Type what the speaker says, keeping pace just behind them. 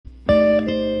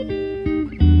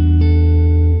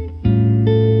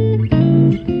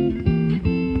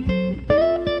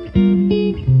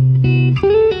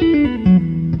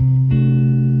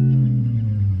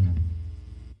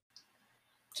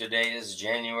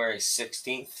January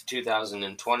 16th,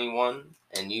 2021,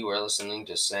 and you are listening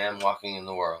to Sam Walking in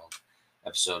the World,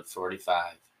 episode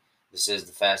 45. This is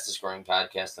the fastest growing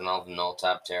podcast in all of Knoll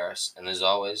Top Terrace, and as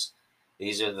always,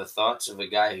 these are the thoughts of a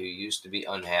guy who used to be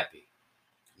unhappy,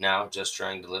 now just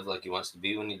trying to live like he wants to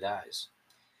be when he dies.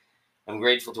 I'm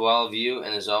grateful to all of you,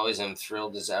 and as always, I'm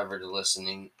thrilled as ever to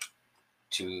listening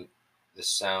to the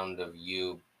sound of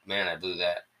you. Man, I blew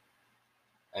that.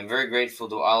 I'm very grateful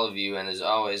to all of you, and as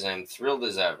always, I'm thrilled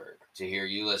as ever to hear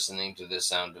you listening to the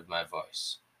sound of my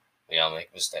voice. We all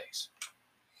make mistakes.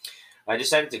 I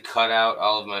decided to cut out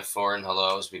all of my foreign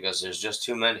hellos because there's just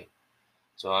too many.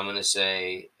 So I'm going to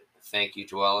say thank you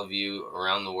to all of you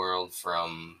around the world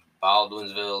from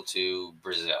Baldwinsville to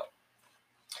Brazil.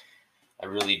 I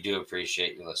really do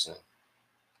appreciate you listening.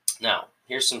 Now,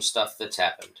 here's some stuff that's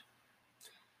happened.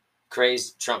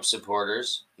 Crazed Trump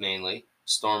supporters, mainly,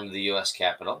 stormed the U.S.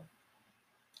 Capitol.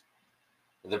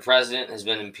 The president has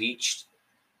been impeached,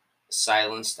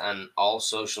 silenced on all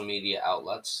social media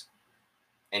outlets,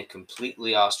 and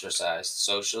completely ostracized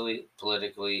socially,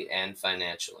 politically, and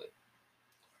financially.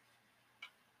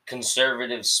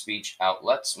 Conservative speech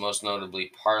outlets, most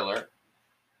notably Parler,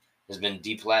 has been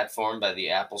deplatformed by the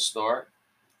Apple Store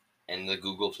and the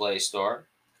Google Play Store,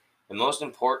 and most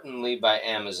importantly by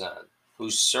Amazon,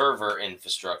 whose server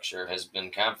infrastructure has been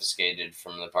confiscated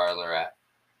from the Parler app.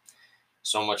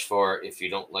 So much for if you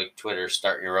don't like Twitter,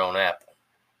 start your own app.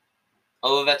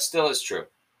 Although that still is true.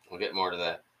 We'll get more to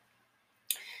that.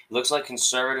 It looks like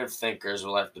conservative thinkers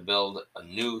will have to build a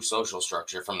new social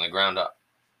structure from the ground up,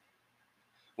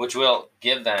 which will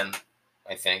give them,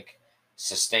 I think,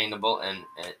 sustainable and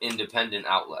an independent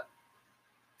outlet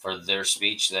for their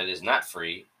speech that is not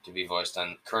free to be voiced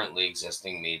on currently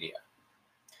existing media,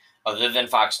 other than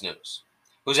Fox News,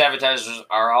 whose advertisers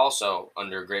are also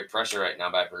under great pressure right now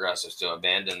by progressives to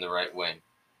abandon the right-wing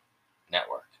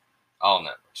network. All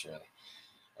networks, really.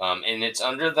 And it's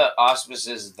under the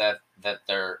auspices that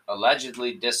they're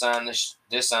allegedly dishonest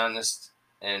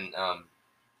and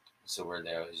what's the word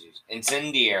they always use?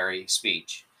 Incendiary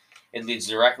speech. It leads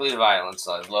directly to violence,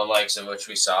 like the likes of which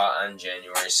we saw on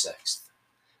January 6th.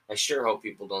 I sure hope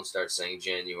people don't start saying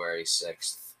January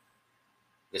 6th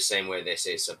the same way they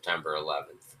say September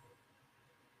 11th.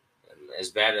 And as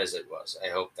bad as it was, I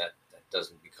hope that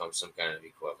doesn't become some kind of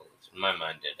equivalent. In my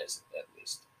mind, it isn't, at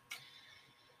least.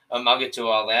 I'll get to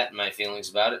all that and my feelings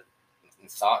about it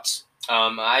and thoughts.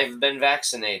 I've been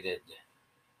vaccinated.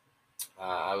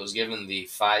 I was given the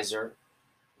Pfizer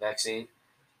vaccine.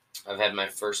 I've had my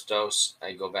first dose.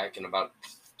 I go back in about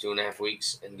 2.5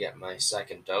 weeks and get my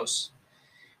second dose.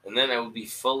 And then I will be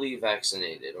fully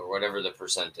vaccinated, or whatever the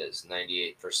percent is,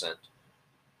 98%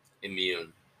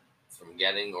 immune from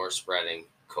getting or spreading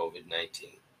COVID-19.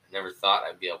 I never thought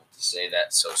I'd be able to say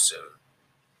that so soon.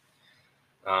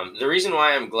 The reason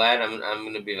why I'm glad I'm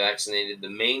going to be vaccinated, the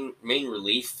main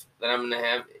relief that I'm going to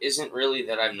have isn't really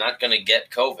that I'm not going to get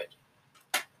COVID.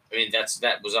 I mean,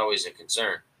 that was always a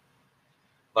concern.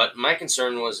 But my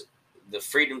concern was the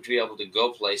freedom to be able to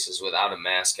go places without a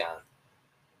mask on.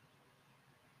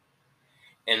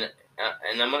 And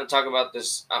I'm going to talk about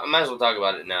this. I might as well talk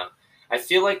about it now. I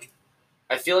feel like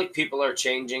people are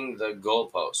changing the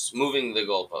goalposts, moving the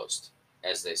goalpost,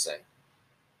 as they say.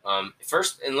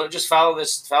 First, and just follow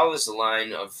this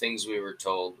line of things we were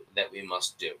told that we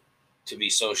must do to be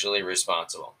socially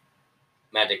responsible,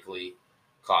 medically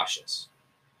cautious.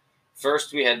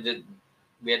 First, we had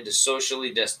to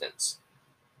socially distance.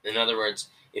 In other words,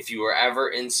 if you were ever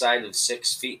inside of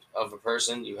 6 feet of a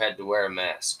person, you had to wear a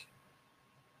mask.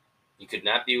 You could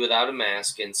not be without a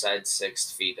mask inside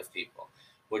 6 feet of people,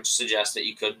 which suggests that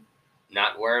you could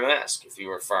not wear a mask if you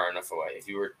were far enough away. If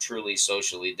you were truly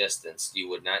socially distanced, you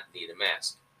would not need a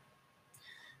mask.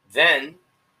 Then,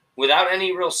 without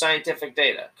any real scientific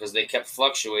data, because they kept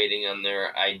fluctuating on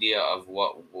their idea of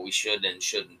what we should and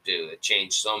shouldn't do. It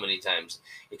changed so many times.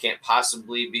 It can't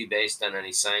possibly be based on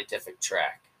any scientific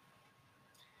track.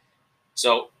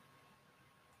 So,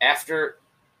 after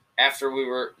we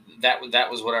were,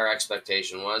 that was what our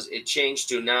expectation was. It changed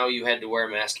to now you had to wear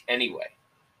a mask anyway.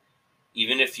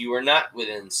 Even if you were not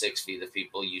within 6 feet of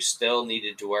people, you still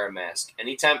needed to wear a mask.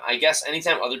 Anytime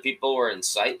other people were in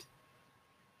sight,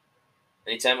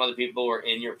 anytime other people were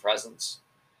in your presence,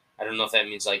 I don't know if that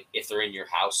means like if they're in your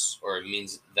house or it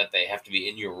means that they have to be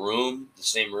in your room, the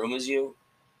same room as you,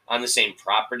 on the same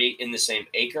property, in the same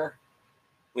acre.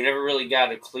 We never really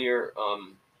got a clear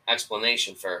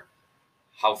explanation for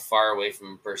how far away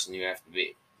from a person you have to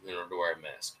be in order to wear a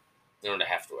mask, in order to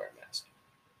have to wear a mask.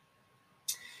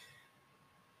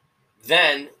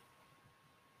 Then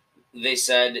they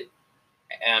said,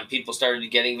 people started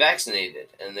getting vaccinated,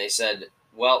 and they said,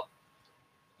 Well,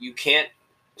 you can't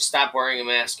stop wearing a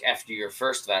mask after your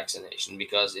first vaccination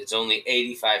because it's only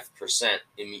 85%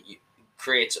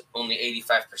 creates only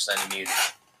 85% immunity.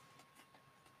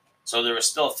 So there was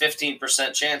still a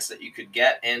 15% chance that you could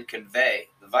get and convey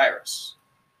the virus,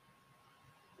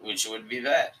 which would be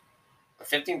bad.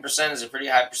 15% is a pretty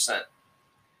high percent.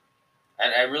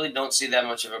 And I really don't see that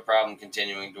much of a problem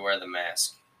continuing to wear the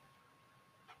mask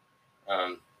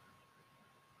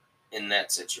in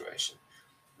that situation.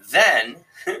 Then,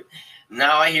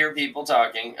 now I hear people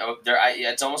talking.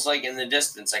 It's almost like in the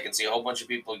distance, I can see a whole bunch of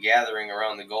people gathering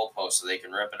around the goalpost so they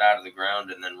can rip it out of the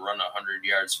ground and then run 100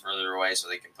 yards further away so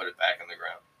they can put it back in the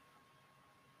ground.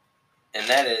 And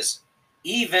that is,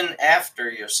 even after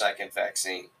your second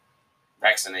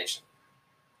vaccination,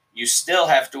 you still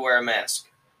have to wear a mask.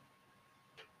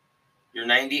 You're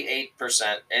 98%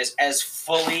 as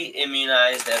fully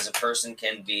immunized as a person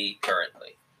can be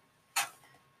currently.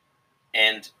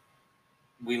 And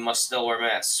we must still wear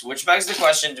masks. Which begs the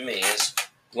question to me is,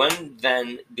 when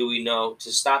then do we know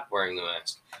to stop wearing the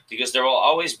mask? Because there will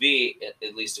always be,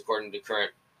 at least according to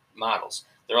current models,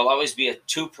 there will always be a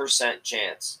 2%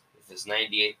 chance, if it's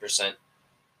 98%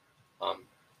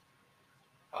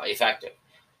 effective,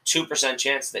 2%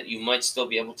 chance that you might still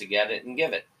be able to get it and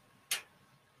give it.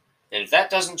 And if that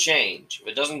doesn't change, if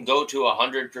it doesn't go to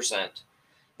 100%,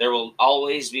 there will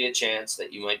always be a chance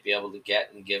that you might be able to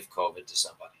get and give COVID to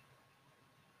somebody.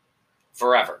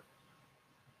 Forever.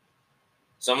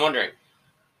 So I'm wondering,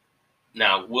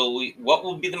 now, what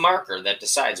will be the marker that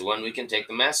decides when we can take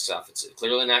the masks off? It's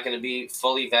clearly not going to be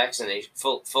full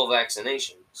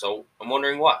vaccination. So I'm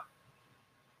wondering what.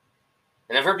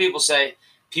 And I've heard people say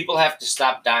people have to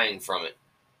stop dying from it.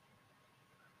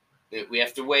 We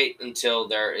have to wait until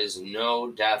there is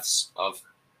no deaths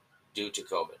due to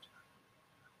COVID.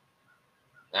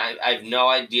 I have no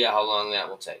idea how long that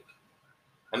will take.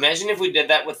 Imagine if we did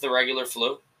that with the regular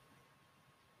flu.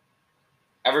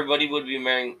 Everybody would be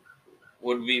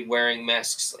wearing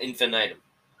masks infinitum.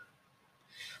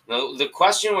 Now, the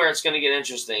question where it's going to get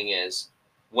interesting is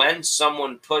when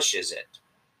someone pushes it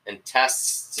and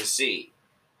tests to see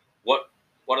what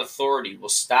authority will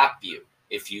stop you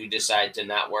if you decide to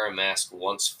not wear a mask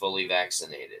once fully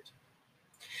vaccinated.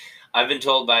 I've been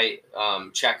told by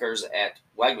checkers at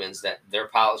Wegmans that their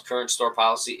current store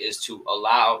policy is to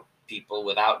allow people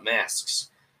without masks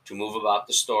to move about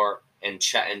the store and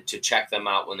to check them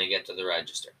out when they get to the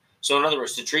register. So in other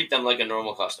words, to treat them like a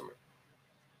normal customer.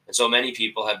 And so many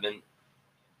people have been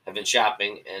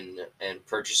shopping and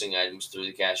purchasing items through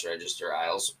the cash register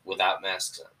aisles without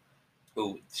masks on,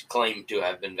 who claim to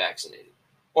have been vaccinated.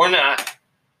 Or not.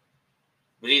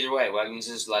 But either way, Wegmans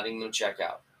is letting them check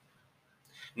out.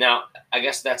 Now, I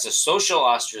guess that's a social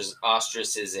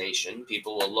ostracization.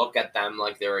 People will look at them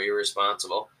like they're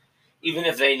irresponsible, even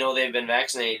if they know they've been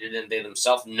vaccinated and they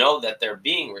themselves know that they're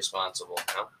being responsible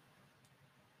now.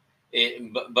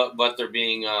 But they're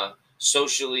being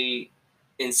socially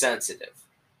insensitive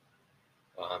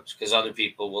because other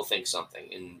people will think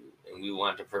something, and we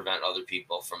want to prevent other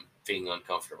people from being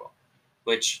uncomfortable,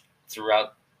 which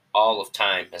throughout all of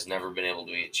time has never been able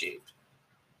to be achieved.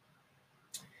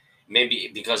 Maybe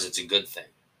because it's a good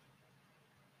thing.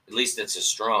 At least it's a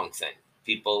strong thing.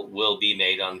 People will be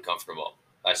made uncomfortable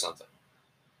by something.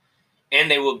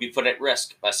 And they will be put at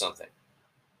risk by something.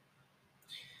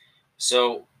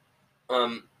 So,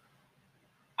 I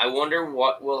wonder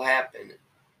what will happen.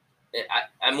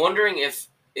 I'm wondering if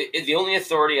the only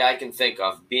authority I can think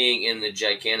of being in the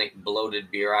gigantic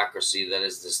bloated bureaucracy that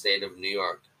is the state of New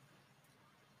York,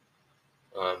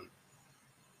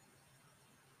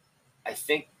 I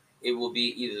think it will be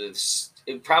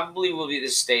it probably will be the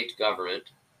state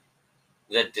government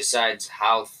that decides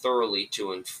how thoroughly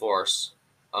to enforce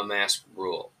a mask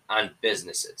rule on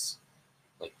businesses.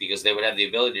 Like, because they would have the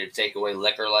ability to take away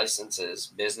liquor licenses,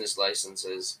 business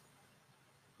licenses.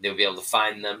 They'll be able to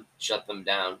fine them, shut them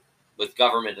down with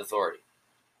government authority.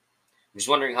 I'm just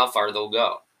wondering how far they'll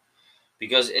go.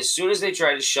 Because as soon as they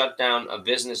try to shut down a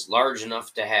business large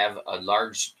enough to have a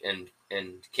large and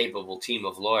capable team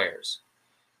of lawyers,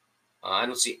 I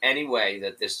don't see any way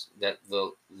that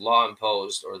the law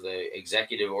imposed or the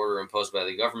executive order imposed by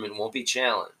the government won't be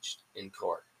challenged in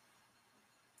court.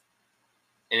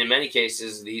 And in many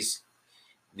cases,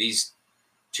 these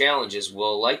challenges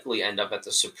will likely end up at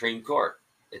the Supreme Court.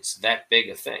 It's that big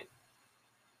a thing.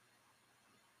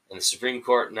 And the Supreme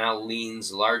Court now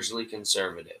leans largely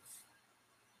conservative,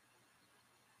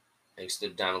 thanks to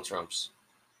Donald Trump's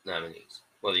nominees.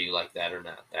 Whether you like that or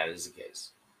not, that is the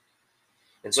case.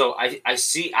 And so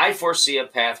I foresee a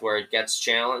path where it gets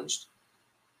challenged,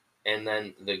 and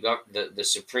then the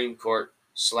Supreme Court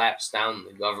slaps down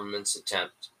the government's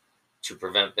attempt to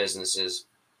prevent businesses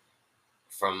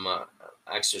from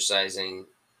exercising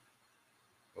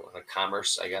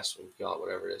commerce, I guess we call it,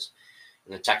 whatever it is,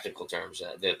 in the technical terms.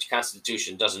 The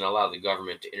Constitution doesn't allow the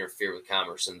government to interfere with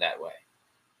commerce in that way.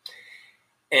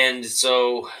 And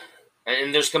so,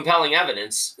 and there's compelling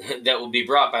evidence that will be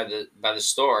brought by the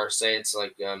store, say it's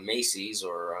like Macy's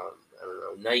or I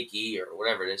don't know, Nike or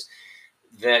whatever it is,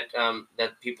 that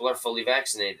that people are fully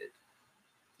vaccinated.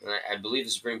 And I believe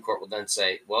the Supreme Court will then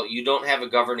say, well, you don't have a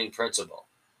governing principle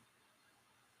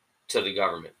to the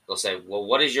government. They'll say, well,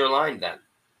 what is your line then?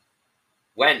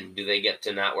 When do they get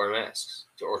to not wear masks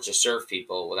or to serve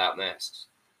people without masks?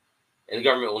 And the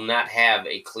government will not have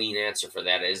a clean answer for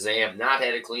that, as they have not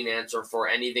had a clean answer for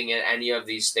anything at any of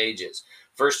these stages.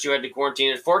 First, you had to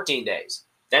quarantine at 14 days.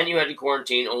 Then you had to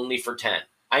quarantine only for 10.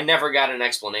 I never got an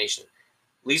explanation.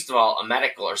 Least of all, a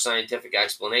medical or scientific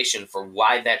explanation for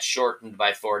why that shortened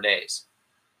by 4 days.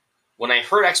 When I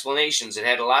heard explanations, it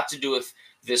had a lot to do with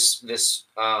this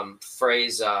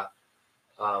phrase,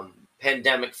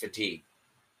 pandemic fatigue.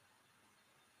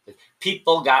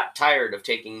 People got tired of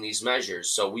taking these measures,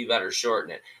 so we better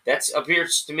shorten it. That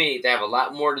appears to me to have a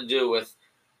lot more to do with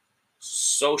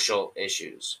social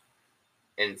issues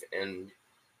and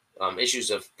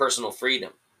issues of personal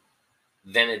freedom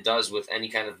than it does with any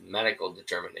kind of medical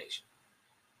determination.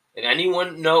 If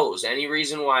anyone knows any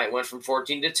reason why it went from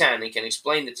 14 to 10 and can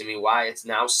explain it to me why it's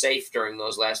now safe during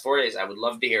those last 4 days, I would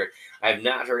love to hear it. I have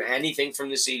not heard anything from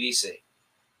the CDC.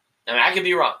 I mean, I could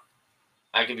be wrong.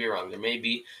 I could be wrong. There may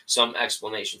be some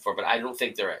explanation for it, but I don't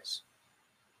think there is.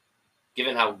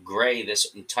 Given how gray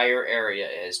this entire area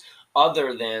is,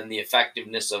 other than the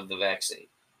effectiveness of the vaccine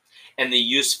and the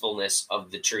usefulness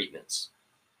of the treatments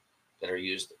that are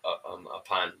used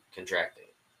upon contracting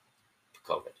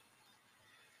COVID.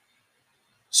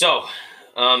 So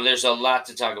there's a lot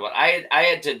to talk about. I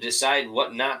had to decide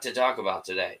what not to talk about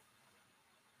today,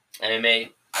 and I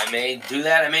may do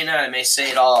that. I may not. I may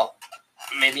say it all.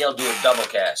 Maybe I'll do a double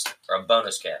cast or a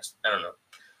bonus cast. I don't know.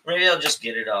 Maybe I'll just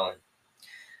get it all in.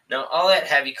 Now, all that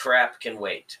heavy crap can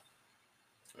wait.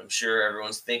 I'm sure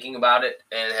everyone's thinking about it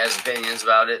and has opinions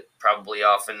about it. Probably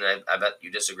often. I bet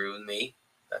you disagree with me.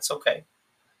 That's okay.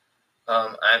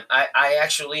 I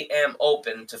actually am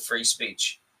open to free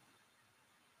speech.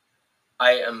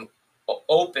 I am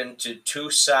open to two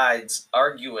sides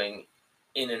arguing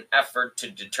in an effort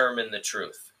to determine the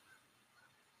truth,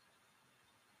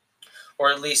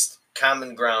 or at least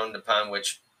common ground upon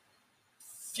which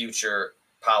future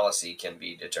policy can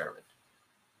be determined.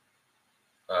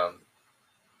 I'm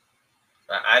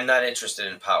not interested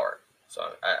in power,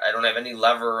 so I don't have any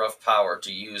lever of power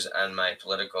to use on my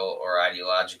political or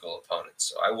ideological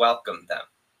opponents, so I welcome them.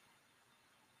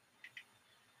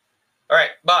 All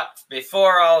right, but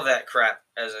before all that crap,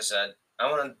 as I said,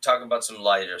 I want to talk about some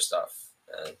lighter stuff.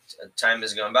 Time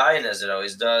has gone by, and as it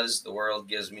always does, the world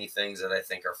gives me things that I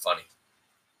think are funny.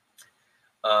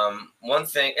 One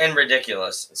thing, and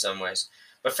ridiculous in some ways.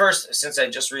 But first, since I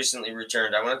just recently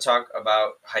returned, I want to talk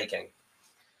about hiking.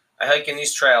 I hike in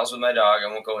these trails with my dog. I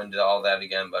won't go into all that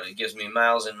again, but it gives me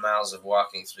miles and miles of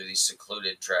walking through these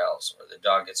secluded trails where the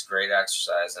dog gets great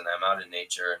exercise and I'm out in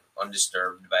nature and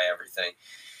undisturbed by everything.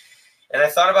 And I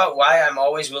thought about why I'm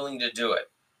always willing to do it.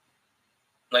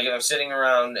 Like if I'm sitting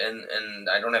around and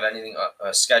I don't have anything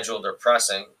scheduled or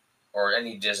pressing or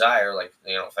any desire, like,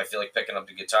 you know, if I feel like picking up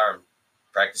the guitar and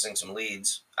practicing some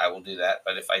leads, I will do that.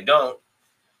 But if I don't,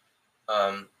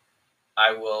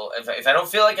 I will, if I don't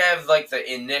feel like I have like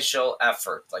the initial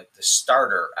effort, like the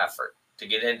starter effort to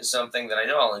get into something that I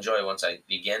know I'll enjoy once I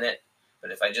begin it, but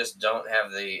if I just don't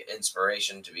have the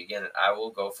inspiration to begin it, I will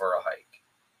go for a hike.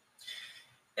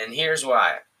 And here's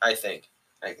why. I think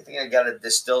I got it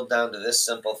distilled down to this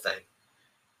simple thing.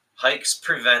 Hikes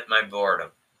prevent my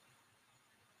boredom.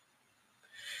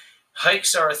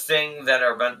 Hikes are a thing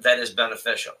that is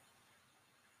beneficial.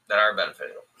 That are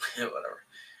beneficial. Whatever.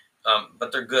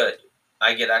 But they're good.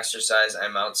 I get exercise.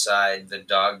 I'm outside. The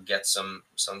dog gets some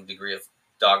degree of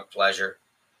dog pleasure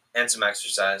and some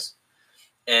exercise.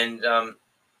 And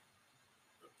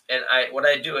what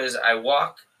I do is I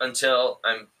walk until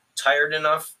I'm tired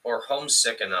enough or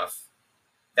homesick enough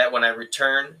that when I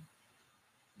return,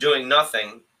 doing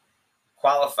nothing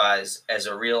qualifies as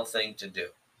a real thing to do.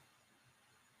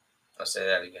 I'll say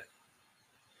that again.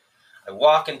 I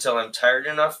walk until I'm tired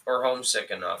enough or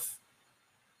homesick enough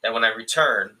that when I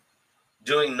return,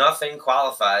 doing nothing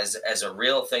qualifies as a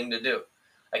real thing to do.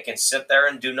 I can sit there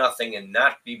and do nothing and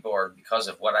not be bored because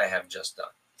of what I have just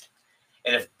done.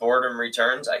 And if boredom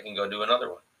returns, I can go do another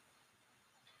one.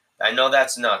 I know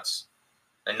that's nuts,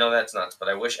 but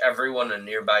I wish everyone a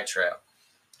nearby trail.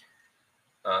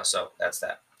 So that's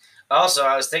that. Also,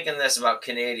 I was thinking this about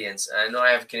Canadians. I know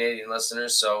I have Canadian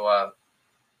listeners, so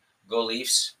go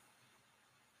Leafs.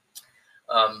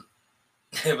 Um,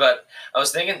 but I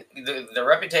was thinking the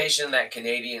reputation that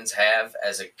Canadians have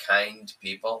as a kind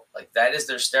people, like that is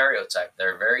their stereotype.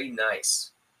 They're very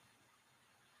nice.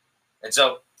 And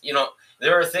so,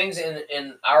 there are things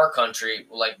in our country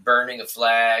like burning a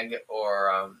flag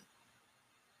or, um,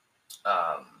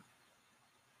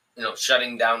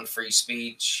 shutting down free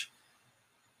speech,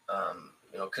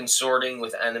 consorting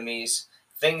with enemies,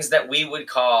 things that we would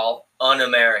call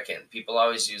un-American. People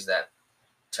always use that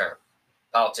term.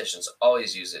 Politicians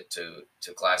always use it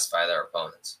to classify their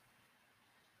opponents.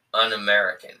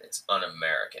 Un-American. It's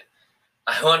un-American.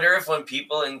 I wonder if when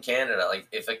people in Canada, like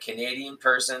if a Canadian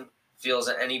person feels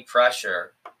any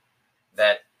pressure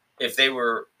that if they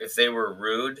were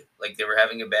rude, like they were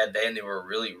having a bad day and they were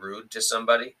really rude to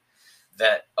somebody,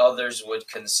 that others would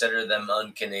consider them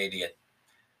un-Canadian.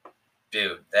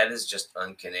 Dude, that is just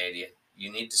un-Canadian.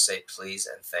 You need to say please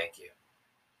and thank you.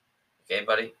 Okay,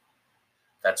 buddy?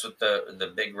 That's what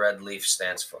the big red leaf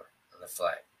stands for on the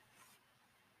flag.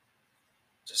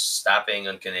 Just stop being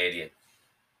un-Canadian.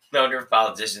 No wonder if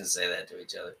politicians say that to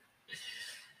each other.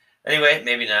 Anyway,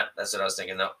 maybe not. That's what I was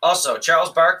thinking, though. Also,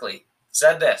 Charles Barkley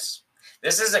said this.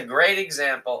 This is a great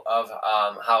example of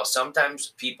how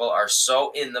sometimes people are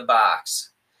so in the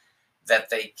box that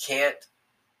they can't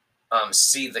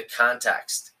see the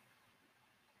context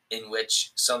in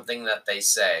which something that they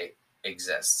say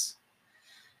exists.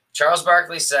 Charles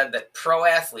Barkley said that pro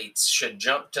athletes should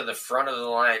jump to the front of the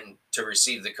line to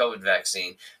receive the COVID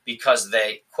vaccine because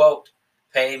they, quote,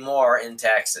 pay more in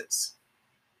taxes.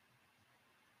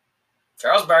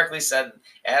 Charles Barkley said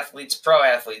pro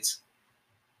athletes,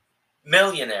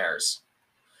 millionaires,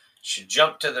 should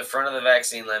jump to the front of the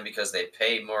vaccine line because they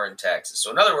pay more in taxes.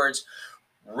 So in other words,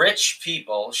 rich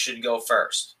people should go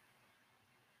first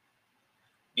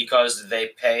because they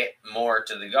pay more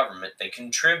to the government. They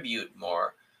contribute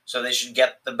more. So they should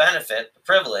get the benefit, the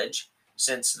privilege,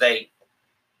 since they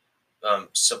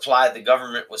supply the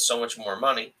government with so much more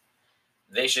money.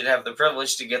 They should have the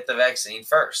privilege to get the vaccine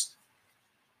first.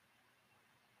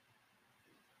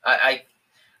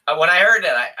 When I heard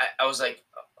that, I was like,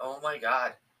 oh my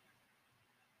God.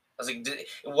 I was like,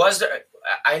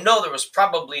 I know there was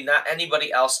probably not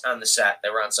anybody else on the set. They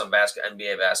were on some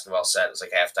NBA basketball set. It was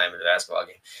like halftime of the basketball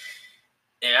game.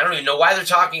 And I don't even know why they're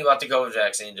talking about the COVID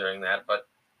vaccine during that, but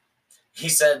he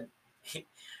said,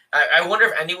 I wonder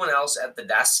if anyone else at the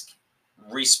desk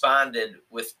responded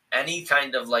with any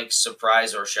kind of like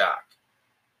surprise or shock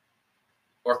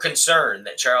or concern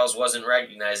that Charles wasn't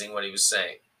recognizing what he was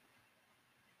saying.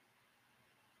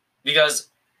 Because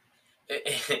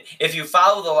if you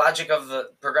follow the logic of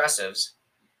the progressives,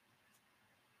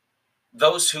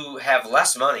 those who have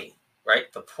less money,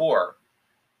 right, the poor,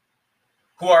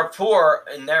 who are poor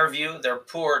in their view, they're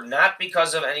poor not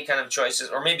because of any kind of choices,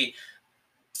 or maybe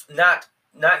not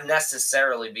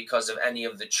necessarily because of any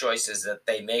of the choices that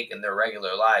they make in their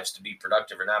regular lives to be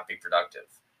productive or not be productive.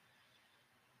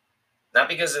 Not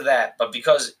because of that, but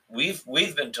because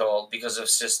we've been told, because of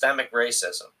systemic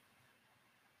racism,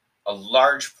 a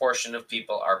large portion of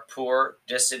people are poor,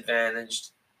 disadvantaged,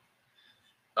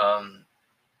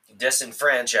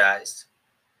 disenfranchised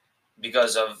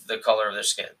because of the color of their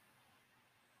skin.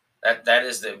 That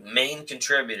is the main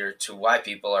contributor to why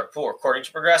people are poor, according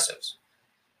to progressives.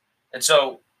 And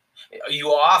so you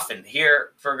often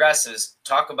hear progressives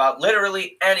talk about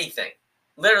literally anything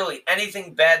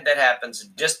bad that happens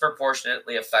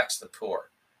disproportionately affects the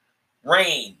poor.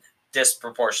 Rain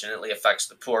disproportionately affects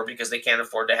the poor because they can't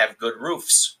afford to have good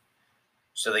roofs,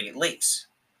 so they get leaks.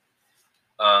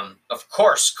 Of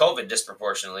course, COVID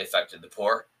disproportionately affected the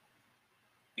poor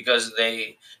because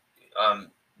they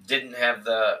didn't have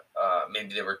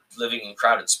maybe they were living in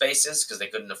crowded spaces because they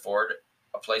couldn't afford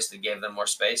a place that gave them more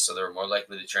space, so they were more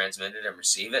likely to transmit it and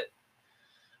receive it.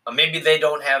 Maybe they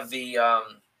don't have the,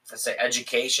 let's say,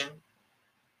 education,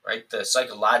 right? The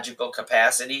psychological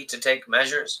capacity to take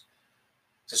measures,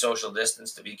 to social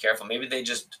distance, to be careful. Maybe they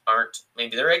just aren't,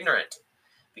 maybe they're ignorant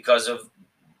because of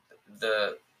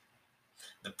the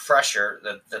pressure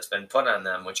that's been put on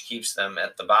them, which keeps them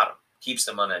at the bottom, keeps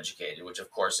them uneducated, which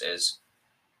of course is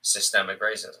systemic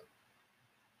racism.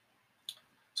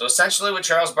 So essentially what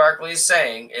Charles Barkley is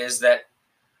saying is that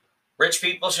rich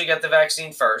people should get the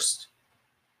vaccine first.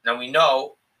 Now we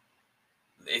know,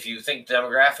 if you think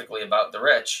demographically about the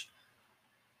rich,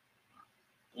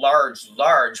 large,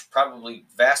 probably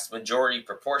vast majority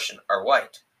proportion are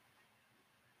white.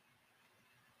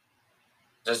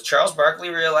 Does Charles Barkley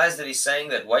realize that he's saying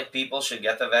that white people should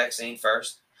get the vaccine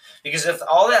first? Because if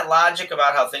all that logic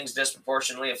about how things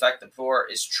disproportionately affect the poor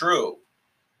is true,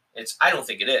 I don't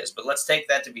think it is, but let's take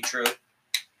that to be true,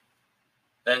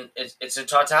 then it's a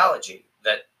tautology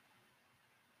that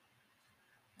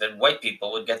white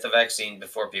people would get the vaccine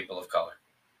before people of color.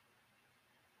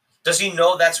 Does he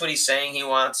know that's what he's saying he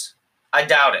wants? I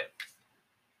doubt it.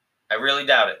 I really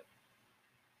doubt it.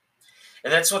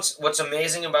 And that's what's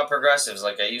amazing about progressives.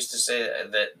 Like I used to say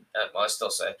that, well, I still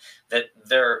say that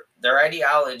their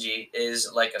ideology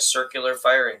is like a circular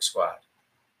firing squad.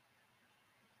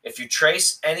 If you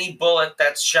trace any bullet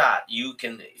that's shot, you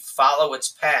can follow its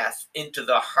path into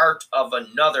the heart of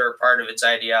another part of its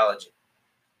ideology.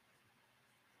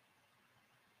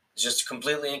 It's just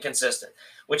completely inconsistent,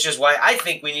 which is why I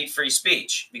think we need free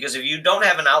speech. Because if you don't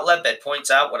have an outlet that points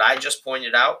out what I just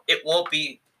pointed out, it won't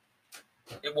be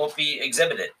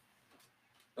exhibited.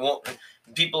 It won't.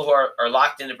 People who are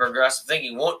locked into progressive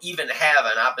thinking won't even have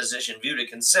an opposition view to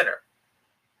consider.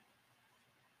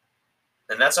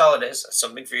 And that's all it is.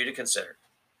 Something for you to consider.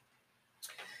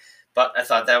 But I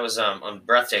thought that was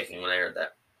breathtaking when I heard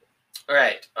that. All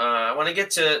right. I want to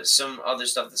get to some other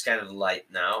stuff that's kind of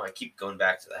light now. I keep going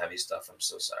back to the heavy stuff. I'm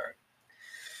so sorry.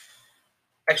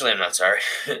 Actually, I'm not sorry.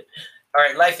 All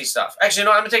right, lifey stuff. Actually,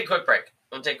 no, I'm going to take a quick break.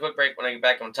 I'm going to take a quick break. When I get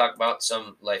back, I'm going to talk about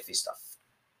some lifey stuff.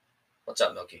 What's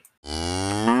up, Milky?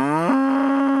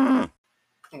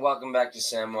 Welcome back to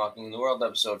Sam Walking in the World,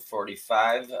 episode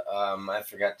 45. I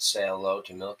forgot to say hello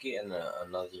to Milky and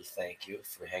another thank you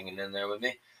for hanging in there with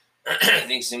me.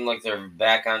 Things seem like they're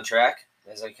back on track,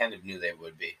 as I kind of knew they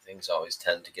would be. Things always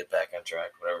tend to get back on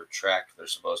track, whatever track they're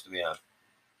supposed to be on.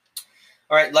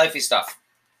 All right, lifey stuff.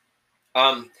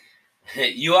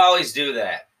 You always do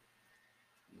that.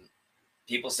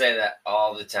 People say that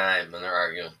all the time when they're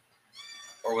arguing,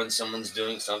 or when someone's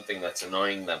doing something that's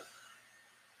annoying them.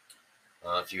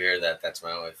 If you hear that, that's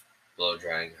my wife blow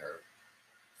drying her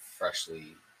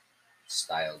freshly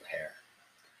styled hair.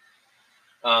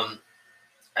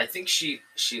 I think she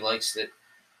likes it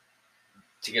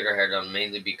to get her hair done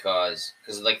mainly because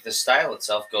like the style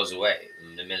itself goes away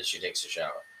the minute she takes a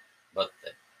shower, but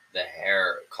the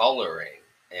hair coloring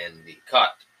and the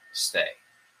cut stay.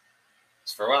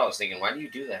 So for a while I was thinking, why do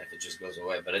you do that if it just goes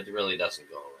away? But it really doesn't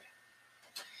go away.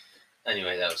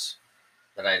 Anyway,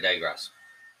 but I digress.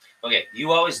 Okay,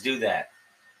 you always do that.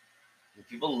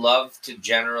 People love to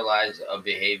generalize a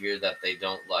behavior that they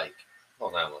don't like.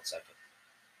 Hold on 1 second.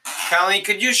 Colleen,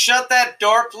 could you shut that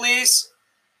door, please?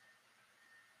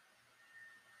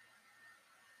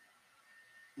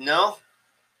 No?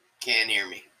 Can't hear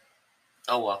me.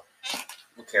 Oh, well.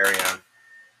 We'll carry on.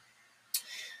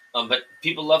 But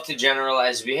people love to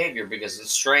generalize behavior because it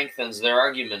strengthens their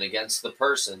argument against the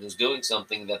person who's doing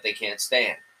something that they can't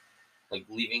stand. Like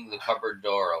leaving the cupboard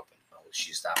door open. Oh,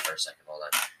 she stopped for a second. Hold on.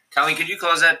 Colleen, could you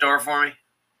close that door for me?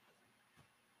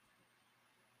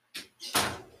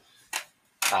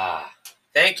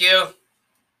 Thank you.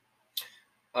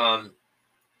 And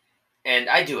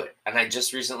I do it. And I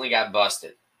just recently got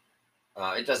busted.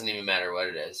 It doesn't even matter what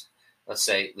it is. Let's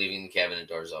say leaving the cabinet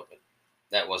doors open.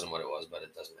 That wasn't what it was, but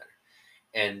it doesn't matter.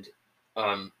 And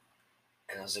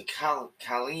I was like,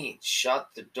 Colleen, shut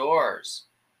the doors.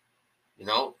 You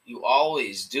know, you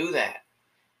always do that.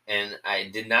 And I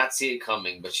did not see it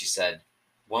coming, but she said,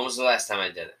 when was the last time I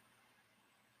did it?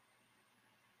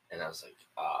 And I was like,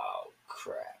 oh,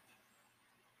 crap.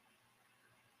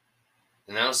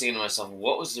 And I was thinking to myself,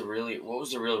 what was the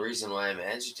real reason why I'm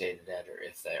agitated at her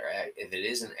if it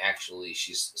isn't actually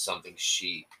something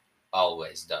she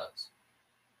always does?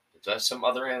 Do I have some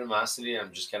other animosity?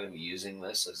 I'm just kind of using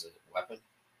this as a weapon.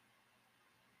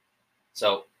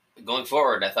 So going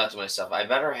forward, I thought to myself, I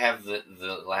better have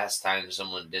the last time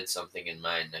someone did something in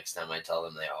mind next time I tell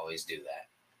them they always do that.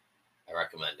 I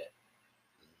recommend it.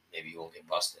 Maybe you won't get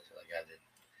busted like I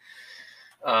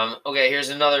did. Okay, here's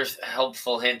another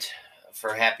helpful hint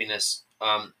for happiness.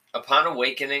 Upon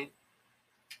awakening,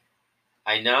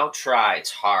 I now try.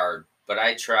 It's hard, but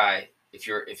I try. If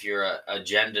you're a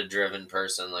agenda-driven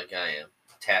person like I am,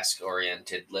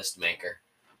 task-oriented list maker.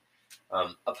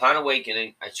 Upon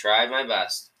awakening, I try my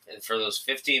best, and for those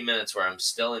 15 minutes where I'm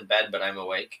still in bed but I'm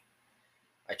awake,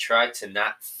 I try to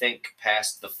not think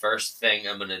past the first thing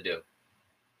I'm going to do.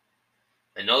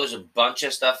 I know there's a bunch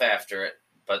of stuff after it,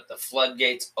 but the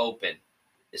floodgates open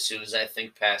as soon as I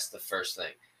think past the first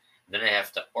thing. Then I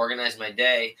have to organize my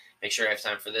day, make sure I have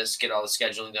time for this, get all the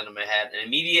scheduling done in my head, and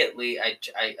immediately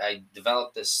I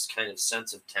develop this kind of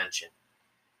sense of tension.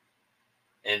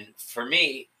 And for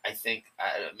me, I think,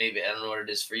 maybe, I don't know what it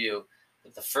is for you,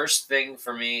 but the first thing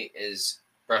for me is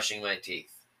brushing my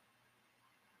teeth.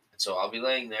 So I'll be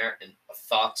laying there, and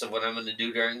thoughts of what I'm going to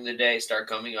do during the day start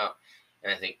coming up.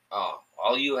 And I think, oh,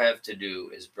 all you have to do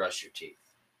is brush your teeth.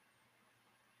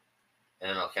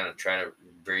 And then I'll kind of try to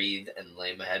breathe and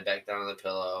lay my head back down on the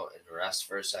pillow and rest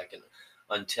for a second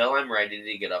until I'm ready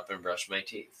to get up and brush my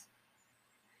teeth.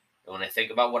 And when I think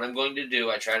about what I'm going to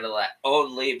do, I try to let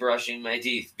only brushing my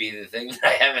teeth be the thing that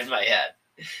I have in my head,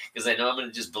 because I know I'm going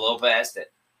to just blow past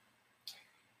it.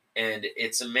 And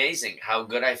it's amazing how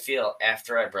good I feel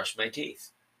after I brush my teeth.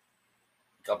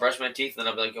 I'll brush my teeth, and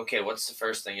then I'll be like, okay, what's the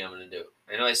first thing I'm going to do?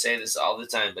 I know I say this all the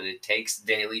time, but it takes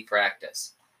daily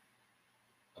practice.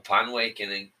 Upon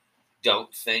awakening,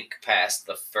 don't think past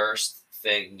the first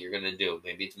thing you're going to do.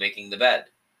 Maybe it's making the bed.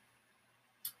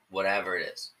 Whatever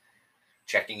it is.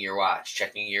 Checking your watch,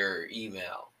 checking your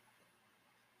email.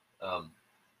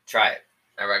 Try it.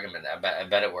 I recommend it. I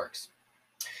bet it works.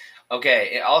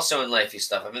 Okay, also in lifey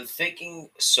stuff, I've been thinking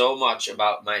so much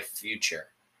about my future.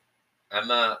 I'm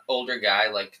an older guy,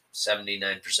 like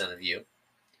 79% of you.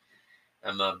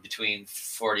 I'm between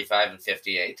 45 and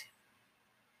 58.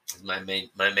 Is my main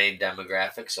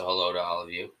demographic, so hello to all of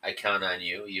you. I count on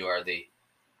you. You are the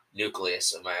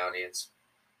nucleus of my audience.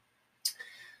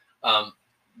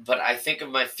 But I think of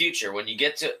my future. When you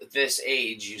get to this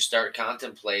age, you start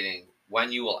contemplating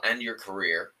when you will end your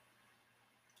career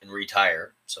and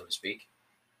retire, so to speak.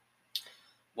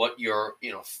 What your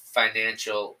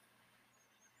financial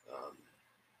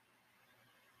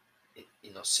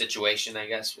situation, I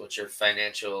guess. What's your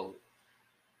financial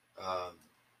I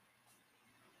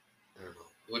don't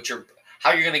know.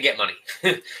 How you're going to get money,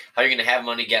 how you're going to have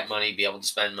money, get money, be able to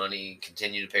spend money,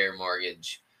 continue to pay your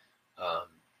mortgage.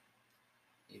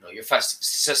 Your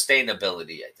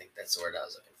sustainability. I think that's the word I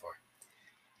was looking for.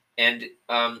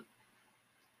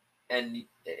 And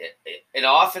it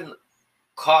often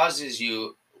causes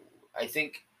you, I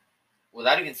think,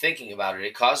 without even thinking about it,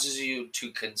 it causes you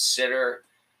to consider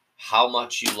how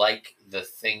much you like the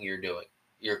thing you're doing,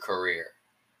 your career.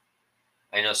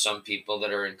 I know some people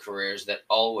that are in careers that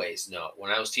always know.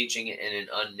 When I was teaching in an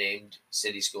unnamed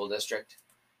city school district,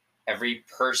 every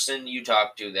person you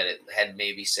talk to that it had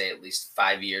maybe say at least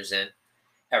 5 years in,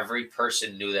 every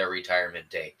person knew their retirement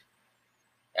date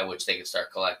at which they could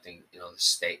start collecting, the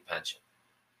state pension.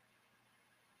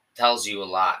 Tells you a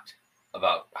lot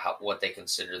about what they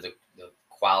consider the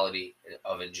quality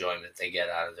of enjoyment they get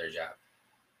out of their job.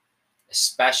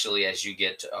 Especially as you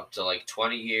get up to like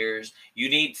 20 years, you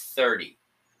need 30.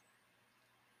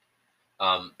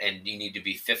 And you need to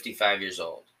be 55 years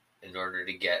old in order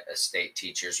to get a state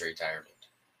teacher's retirement.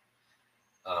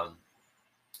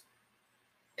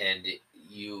 And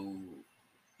you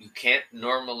can't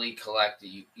normally collect it.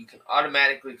 You can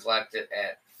automatically collect it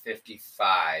at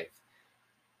 55,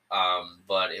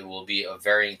 but it will be of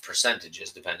varying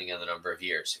percentages depending on the number of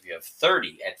years. If you have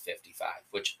 30 at 55,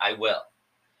 which I will,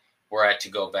 were I to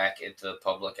go back into the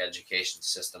public education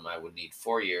system, I would need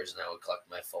 4 years and I would collect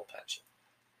my full pension.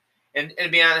 And to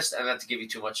be honest, and not to give you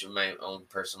too much of my own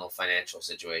personal financial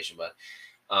situation, but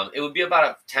it would be about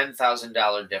a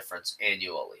 $10,000 difference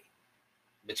annually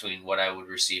between what I would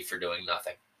receive for doing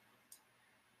nothing.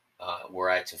 Were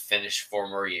I to finish 4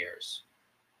 more years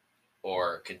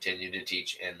or continue to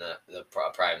teach in the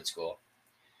private school,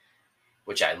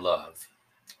 which I love.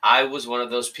 I was one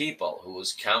of those people who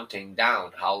was counting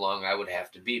down how long I would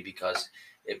have to be because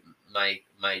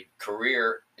my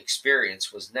career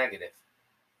experience was negative.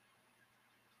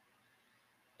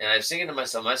 And I was thinking to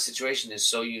myself, my situation is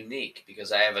so unique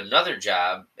because I have another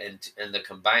job and the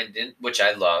combined which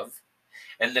I love,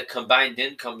 and the combined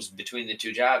incomes between the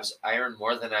two jobs, I earn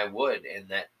more than I would in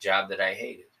that job that I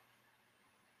hated.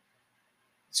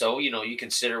 So, you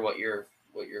consider what your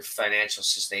financial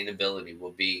sustainability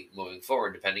will be moving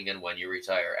forward, depending on when you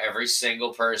retire. Every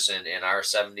single person in our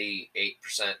 78%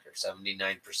 or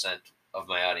 79% of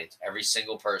my audience, every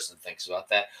single person thinks about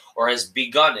that or has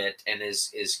begun it and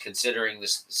is considering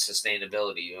this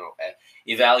sustainability,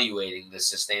 evaluating the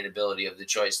sustainability of the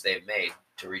choice they've made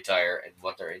to retire and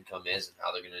what their income is and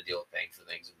how they're going to deal with paying for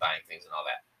things and buying things and all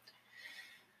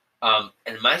that.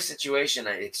 And my situation,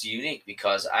 it's unique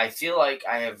because I feel like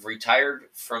I have retired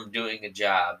from doing a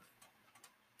job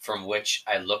from which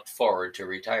I looked forward to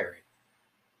retiring.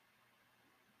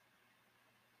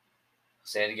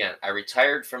 Say it again. I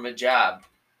retired from a job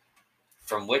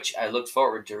from which I looked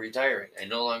forward to retiring. I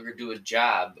no longer do a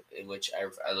job in which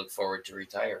I look forward to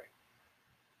retiring.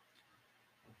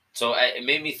 So it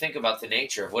made me think about the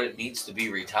nature of what it means to be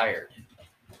retired.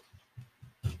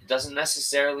 It doesn't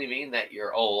necessarily mean that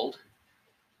you're old.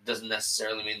 It doesn't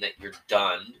necessarily mean that you're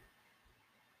done.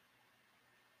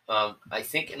 I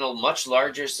think in a much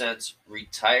larger sense,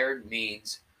 retired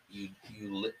means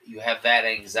you have that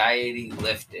anxiety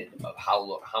lifted of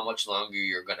how much longer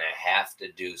you're going to have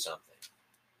to do something.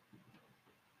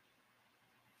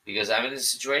 Because I'm in a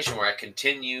situation where I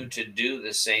continue to do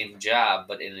the same job,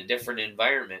 but in a different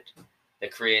environment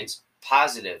that creates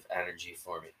positive energy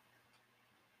for me.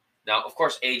 Now, of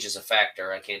course, age is a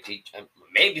factor. I can't teach.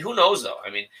 Maybe, who knows, though?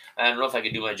 I mean, I don't know if I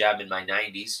could do my job in my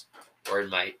 90s or in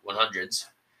my 100s,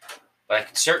 but I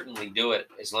can certainly do it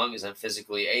as long as I'm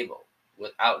physically able,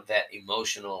 without that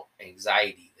emotional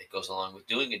anxiety that goes along with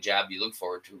doing a job you look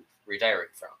forward to retiring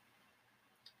from.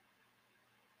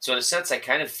 So, in a sense, I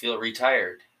kind of feel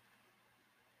retired.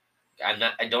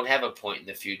 I don't have a point in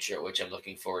the future at which I'm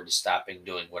looking forward to stopping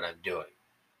doing what I'm doing.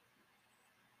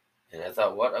 And I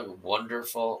thought, what a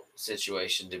wonderful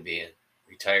situation to be in,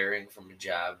 retiring from a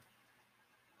job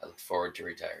I look forward to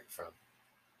retiring from.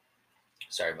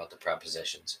 Sorry about the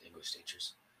prepositions, English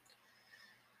teachers.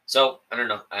 So, I don't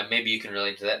know. Maybe you can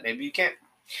relate to that. Maybe you can't.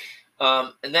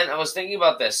 And then I was thinking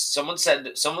about this. Someone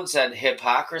said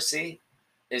hypocrisy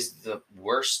is the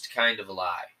worst kind of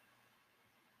lie.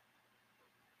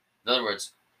 In other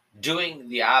words, doing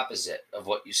the opposite of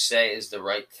what you say is the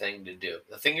right thing to do.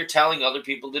 The thing you're telling other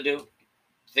people to do,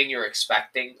 the thing you're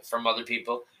expecting from other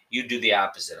people, you do the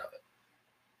opposite of it.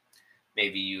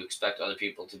 Maybe you expect other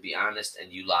people to be honest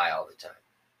and you lie all the time.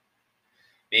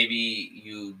 Maybe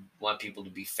you want people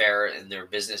to be fair in their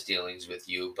business dealings with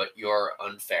you, but you're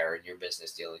unfair in your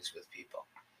business dealings with people.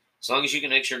 As long as you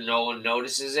can make sure no one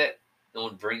notices it, no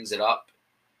one brings it up,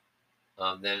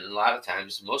 then a lot of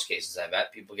times, in most cases, I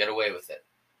bet, people get away with it.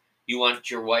 You want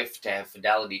your wife to have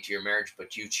fidelity to your marriage,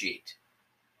 but you cheat.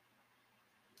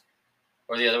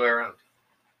 Or the other way around.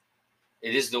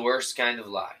 It is the worst kind of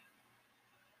lie.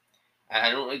 I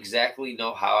don't exactly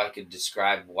know how I could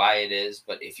describe why it is,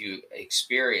 but if you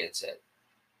experience it,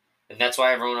 and that's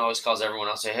why everyone always calls everyone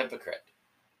else a hypocrite.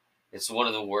 It's one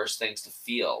of the worst things to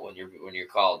feel when you're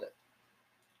called it.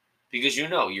 Because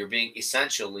you're being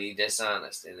essentially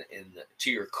dishonest to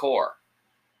your core.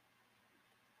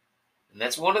 And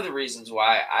that's one of the reasons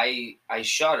why I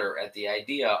shudder at the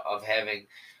idea of having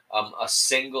a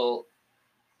single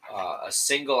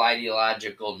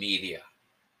ideological media.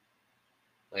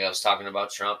 Like I was talking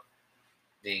about Trump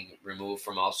being removed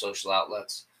from all social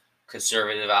outlets.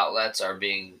 Conservative outlets are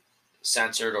being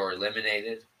censored or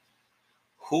eliminated.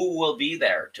 Who will be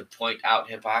there to point out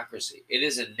hypocrisy? It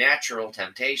is a natural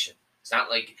temptation. It's not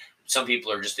like some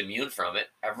people are just immune from it.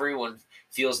 Everyone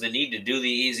feels the need to do the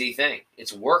easy thing.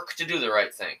 It's work to do the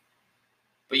right thing.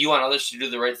 But you want others to do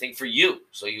the right thing for you,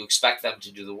 so you expect them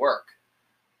to do the work.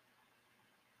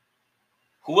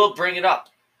 Who will bring it up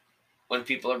when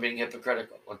people are being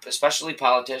hypocritical, especially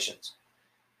politicians?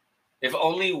 If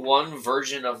only one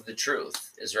version of the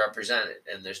truth is represented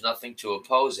and there's nothing to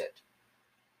oppose it,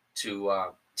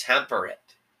 to temper it,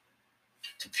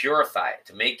 to purify it,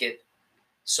 to make it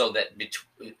so that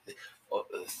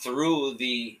through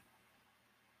the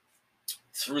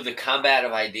combat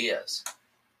of ideas,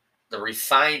 the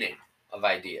refining of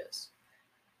ideas,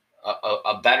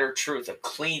 a better truth, a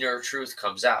cleaner truth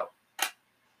comes out.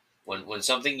 When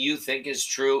something you think is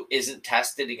true isn't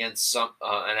tested against an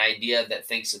idea that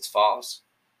thinks it's false,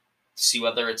 to see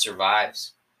whether it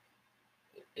survives.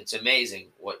 It's amazing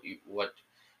what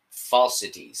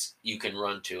falsities you can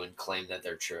run to and claim that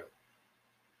they're true.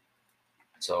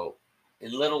 So,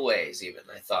 in little ways, even,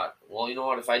 I thought, well, you know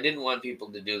what? If I didn't want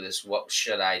people to do this, what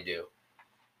should I do?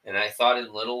 And I thought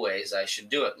in little ways I should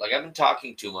do it. Like, I've been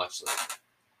talking too much lately.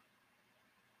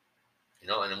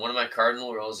 And one of my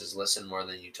cardinal rules is listen more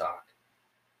than you talk.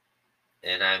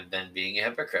 And I've been being a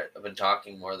hypocrite. I've been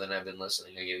talking more than I've been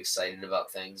listening. I get excited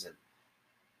about things and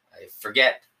I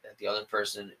forget that the other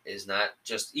person is not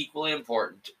just equally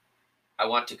important. I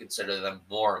want to consider them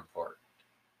more important.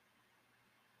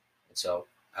 And so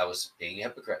I was being a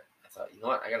hypocrite. I thought, you know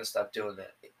what? I got to stop doing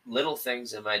that. Little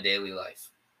things in my daily life.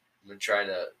 I'm going to try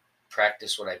to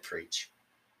practice what I preach.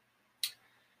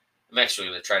 I'm actually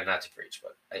going to try not to preach,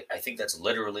 but I think that's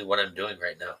literally what I'm doing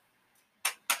right now.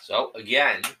 So,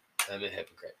 again, I'm a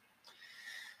hypocrite.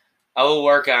 I will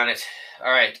work on it.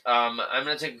 All right. I'm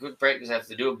going to take a quick break because I have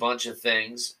to do a bunch of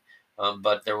things.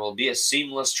 But there will be a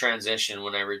seamless transition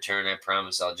when I return. I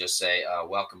promise. I'll just say,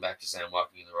 welcome back to Sam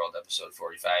Walking in the World, episode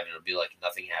 45. And it'll be like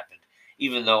nothing happened,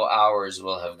 even though hours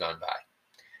will have gone by.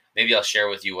 Maybe I'll share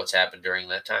with you what's happened during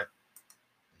that time.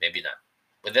 Maybe not.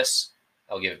 With this,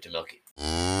 I'll give it to Milky.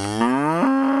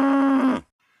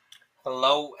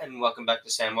 Hello, and welcome back to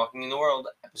Sam Walking in the World,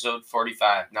 episode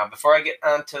 45. Now, before I get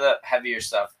on to the heavier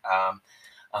stuff, I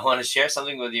want to share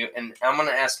something with you, and I'm going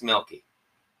to ask Milky.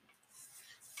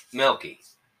 Milky,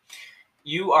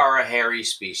 you are a hairy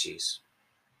species.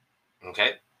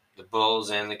 Okay, the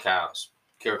bulls and the cows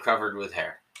are covered with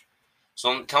hair.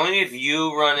 So tell me if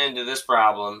you run into this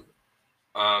problem,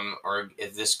 or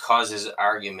if this causes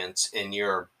arguments in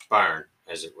your barn,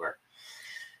 as it were.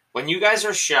 When you guys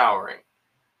are showering,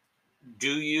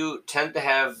 do you tend to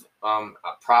have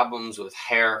problems with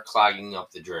hair clogging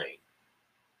up the drain?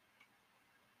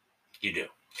 You do.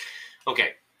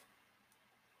 Okay.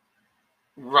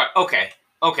 Right. Okay.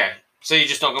 Okay. So you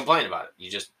just don't complain about it. You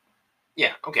just,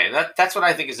 yeah. Okay. That's what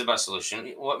I think is the best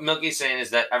solution. What Milky's saying is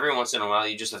that every once in a while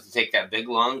you just have to take that big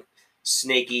long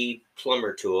snaky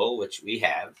plumber tool, which we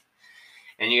have,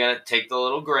 and you got to take the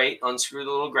little grate, unscrew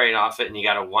the little grate off it, and you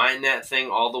got to wind that thing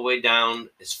all the way down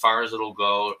as far as it'll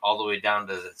go, all the way down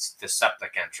to the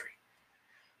septic entry,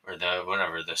 or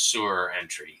the sewer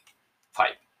entry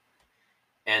pipe,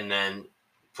 and then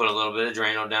put a little bit of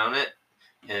Drano down it,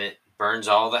 and it burns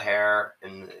all the hair,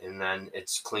 and then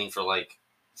it's clean for like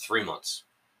 3 months.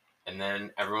 And then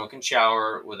everyone can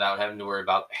shower without having to worry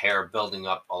about hair building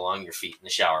up along your feet in the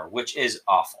shower, which is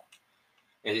awful.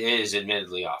 It is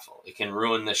admittedly awful. It can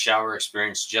ruin the shower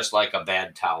experience just like a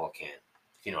bad towel can,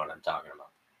 if you know what I'm talking about.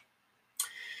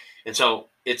 And so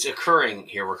it's occurring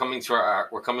here. We're coming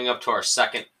up to our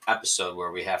second episode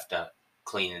where we have to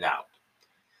clean it out.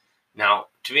 Now,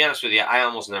 to be honest with you, I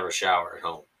almost never shower at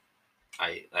home.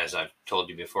 As I've told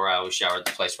you before, I always shower at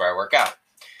the place where I work out.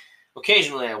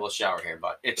 Occasionally I will shower here,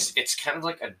 but it's kind of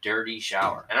like a dirty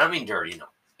shower. And I don't mean dirty, no.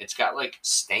 It's got like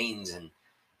stains, and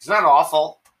it's not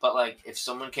awful, but like if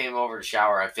someone came over to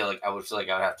shower, I would feel like I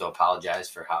would have to apologize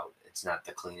for how it's not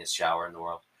the cleanest shower in the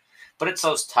world. But it's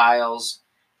those tiles,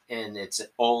 and it's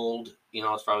old,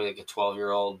 it's probably like a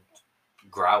 12-year-old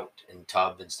grout and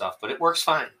tub and stuff, but it works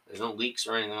fine. There's no leaks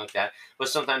or anything like that. But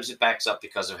sometimes it backs up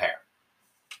because of hair.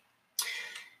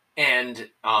 And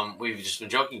we've just been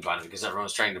joking about it because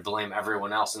everyone's trying to blame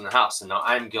everyone else in the house. And now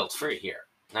I'm guilt-free here.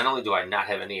 Not only do I not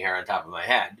have any hair on top of my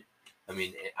head, I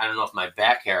mean, I don't know if my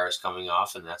back hair is coming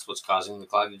off and that's what's causing the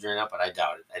clog to drain out, but I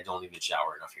doubt it. I don't even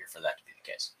shower enough here for that to be the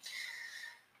case.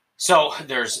 So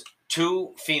there's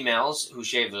 2 females who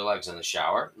shave their legs in the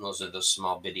shower. And those are those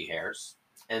small bitty hairs.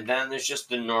 And then there's just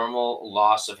the normal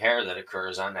loss of hair that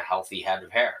occurs on a healthy head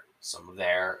of hair. Some of the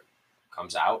hair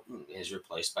comes out and is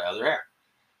replaced by other hair.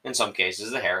 In some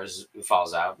cases, the hair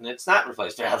falls out and it's not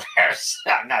replaced by other hairs.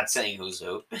 I'm not saying who's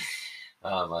who,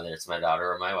 whether it's my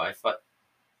daughter or my wife, but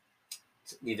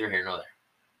it's neither here nor there.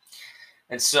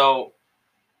 And so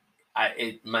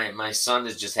my son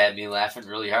has just had me laughing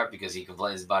really hard because he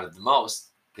complains about it the most,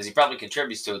 because he probably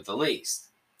contributes to it the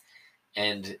least.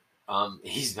 And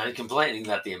he's been complaining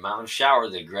that the amount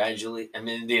of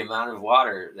the amount of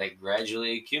water that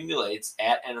gradually accumulates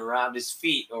at and around his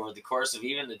feet over the course of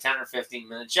even the 10 or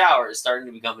 15-minute shower is starting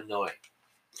to become annoying.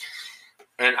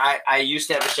 And I used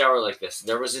to have a shower like this.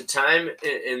 There was a time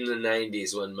in the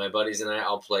 90s when my buddies and I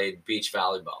all played beach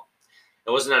volleyball.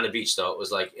 It wasn't on a beach, though. It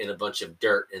was like in a bunch of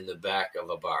dirt in the back of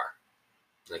a bar,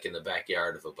 like in the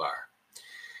backyard of a bar.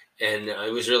 And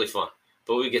it was really fun.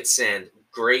 But we get sand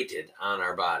grated on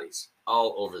our bodies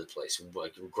all over the place,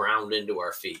 like ground into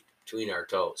our feet, between our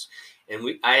toes.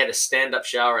 And I had a stand-up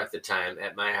shower at the time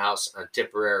at my house on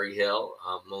Tipperary Hill.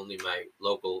 Only my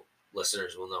local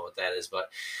listeners will know what that is, but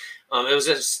it was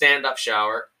a stand-up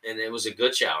shower, and it was a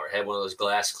good shower. It had one of those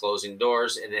glass closing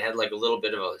doors, and it had like a little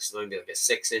bit of maybe like a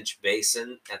 6-inch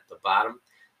basin at the bottom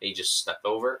that you just step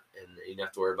over, and you didn't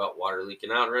have to worry about water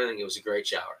leaking out or anything. It was a great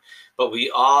shower. But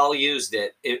we all used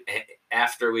it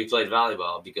after we played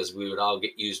volleyball, because we would all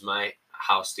use my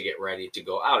house to get ready to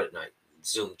go out at night,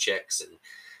 Zoom chicks,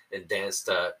 and dance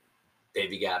to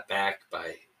Baby Got Back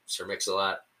by Sir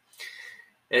Mix-a-Lot.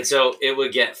 And so it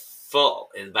would get full.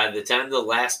 And by the time the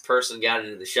last person got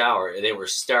into the shower, they were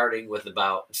starting with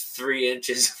about 3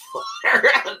 inches of water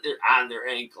on their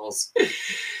ankles.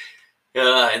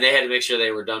 And they had to make sure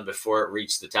they were done before it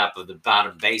reached the top of the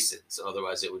bottom basin. So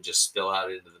otherwise it would just spill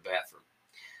out into the bathroom.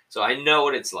 So I know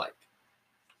what it's like.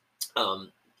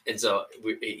 And so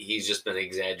he's just been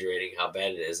exaggerating how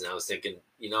bad it is. And I was thinking,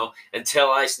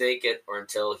 until I snake it, or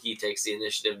until he takes the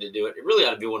initiative to do it, it really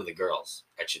ought to be one of the girls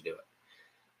that should do it.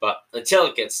 But until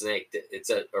it gets snaked, it's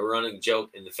a running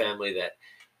joke in the family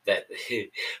that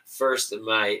first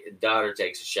my daughter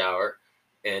takes a shower,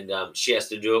 and she has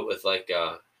to do it with like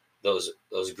those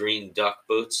green duck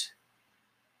boots,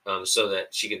 so that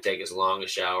she can take as long a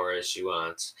shower as she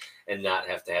wants and not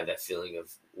have to have that feeling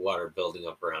of water building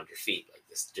up around your feet, like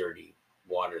this dirty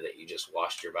water that you just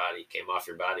washed your body, came off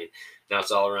your body. Now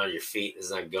it's all around your feet.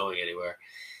 It's not going anywhere.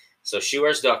 So she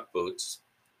wears duck boots,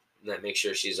 and that makes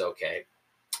sure she's okay.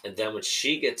 And then when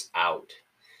she gets out,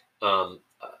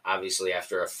 obviously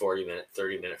after a 40-minute,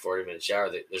 30-minute, 40-minute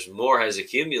shower, there's more has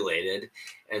accumulated,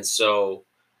 and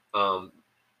um,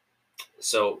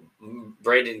 so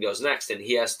Braden goes next, and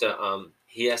he has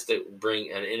to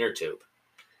bring an inner tube,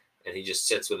 and he just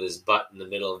sits with his butt in the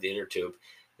middle of the inner tube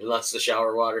and lets the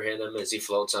shower water hit him as he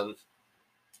floats on,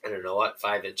 I don't know what,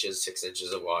 5 inches, 6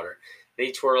 inches of water. And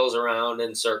he twirls around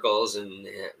in circles and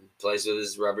plays with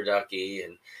his rubber ducky,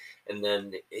 and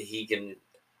then he can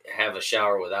have a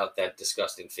shower without that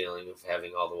disgusting feeling of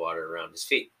having all the water around his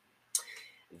feet.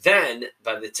 Then,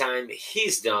 by the time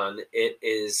he's done, it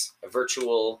is a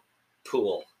virtual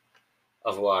pool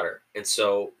of water. And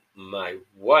so my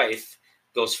wife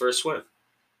goes for a swim.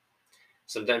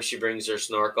 Sometimes she brings her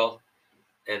snorkel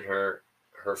and her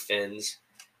fins.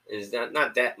 There's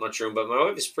not that much room, but my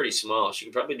wife is pretty small. She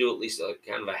can probably do at least a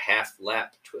kind of a half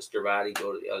lap, twist her body,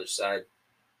 go to the other side,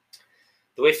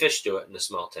 the way fish do it in a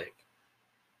small tank.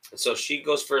 And so she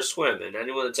goes for a swim, and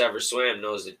anyone that's ever swam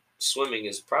knows that swimming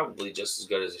is probably just as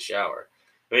good as a shower.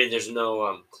 I mean, there's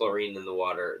no chlorine in the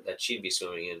water that she'd be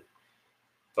swimming in,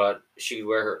 but she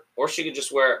could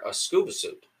just wear a scuba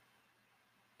suit,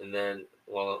 and then,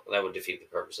 well, that would defeat the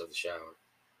purpose of the shower.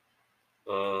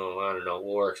 Oh, I don't know.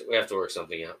 We have to work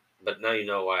something out. But now you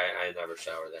know why I never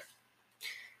shower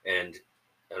there. And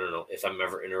I don't know if I'm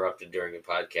ever interrupted during a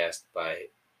podcast by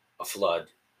a flood,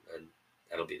 and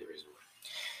that'll be the reason why.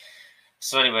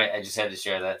 So anyway, I just had to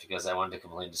share that because I wanted to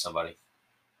complain to somebody.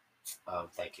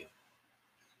 Thank you.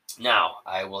 Now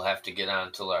I will have to get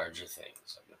on to larger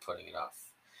things. I've been putting it off.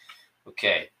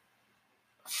 Okay.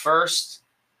 First,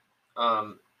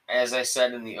 as I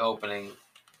said in the opening,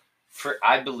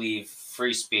 I believe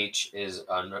free speech is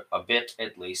a bit,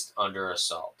 at least, under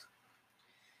assault.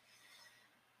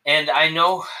 And I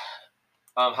know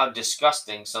how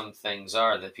disgusting some things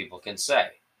are that people can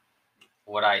say.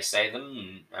 Would I say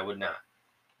them? I would not.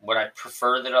 Would I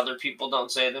prefer that other people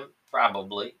don't say them?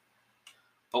 Probably.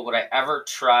 But would I ever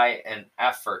try an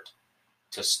effort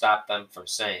to stop them from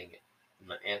saying it?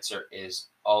 My answer is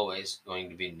always going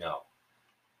to be no.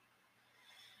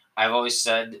 I've always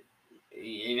said,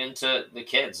 even to the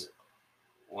kids,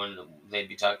 when they'd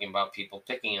be talking about people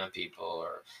picking on people,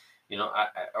 or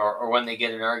or when they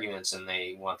get in arguments and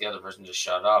they want the other person to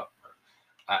shut up,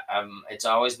 it's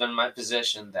always been my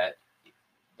position that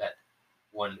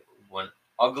when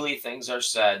ugly things are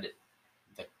said,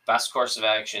 the best course of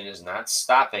action is not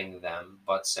stopping them,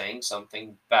 but saying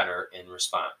something better in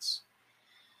response.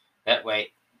 That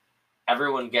way,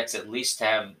 everyone gets at least to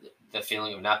have the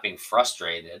feeling of not being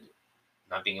frustrated,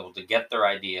 not being able to get their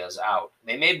ideas out.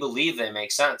 They may believe they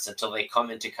make sense until they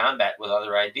come into combat with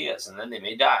other ideas, and then they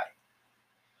may die.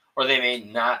 Or they may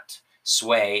not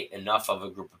sway enough of a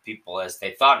group of people as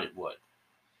they thought it would.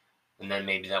 And then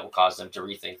maybe that will cause them to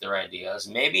rethink their ideas.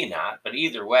 Maybe not, but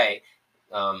either way,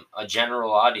 a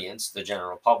general audience, the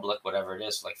general public, whatever it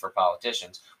is, like for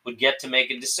politicians, would get to make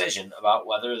a decision about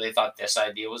whether they thought this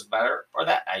idea was better or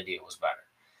that idea was better.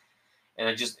 And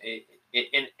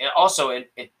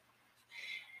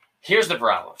here's the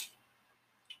problem.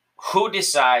 Who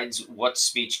decides what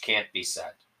speech can't be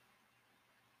said?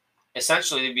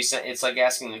 Essentially, it's like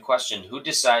asking the question, who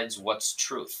decides what's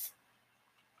truth?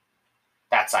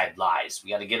 That side lies. We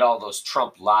got to get all those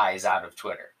Trump lies out of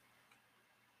Twitter.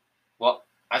 Well,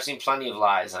 I've seen plenty of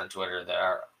lies on Twitter that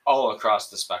are all across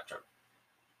the spectrum.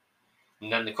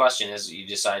 And then the question is, you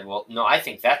decide, well, no, I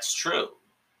think that's true.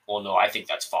 Well, no, I think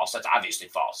that's false. That's obviously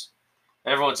false.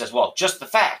 And everyone says, well, just the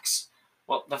facts.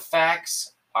 Well, the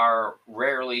facts are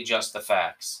rarely just the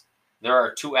facts. There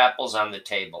are 2 apples on the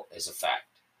table is a fact.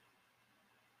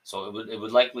 So it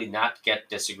would likely not get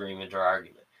disagreement or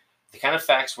argument. The kind of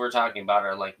facts we're talking about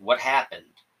are like, what happened?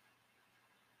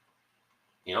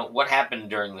 What happened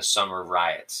during the summer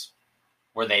riots?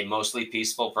 Were they mostly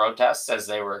peaceful protests as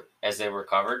they were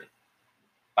covered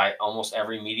by almost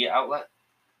every media outlet?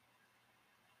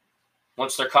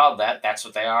 Once they're called that, that's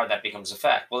what they are. That becomes a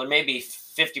fact. Well, there may be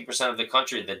 50% of the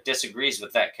country that disagrees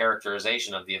with that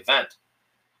characterization of the event.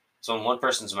 So in one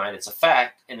person's mind, it's a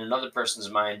fact. In another person's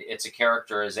mind, it's a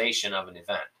characterization of an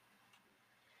event.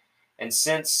 And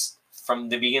since from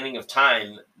the beginning of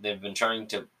time, they've been trying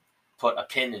to put a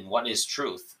pin in what is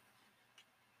truth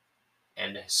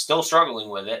and still struggling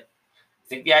with it, I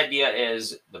think the idea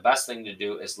is the best thing to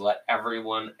do is let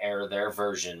everyone air their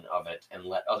version of it and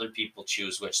let other people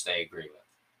choose which they agree with.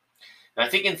 And I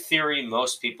think in theory,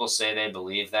 most people say they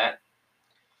believe that.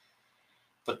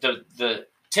 But the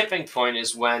tipping point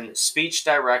is when speech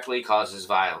directly causes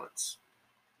violence.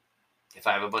 If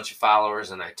I have a bunch of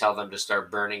followers and I tell them to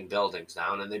start burning buildings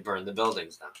down, and they burn the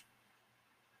buildings down.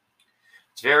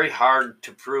 It's very hard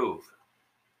to prove.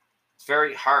 it's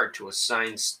very hard to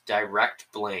assign direct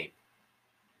blame.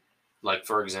 Like,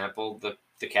 for example,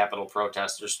 the Capitol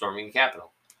protesters storming the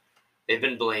Capitol. They've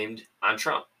been blamed on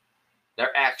Trump.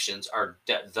 Their actions are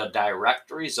the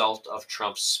direct result of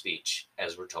Trump's speech,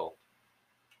 as we're told.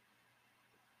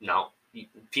 Now,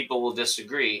 people will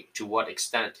disagree to what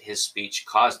extent his speech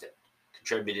caused it,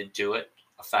 contributed to it,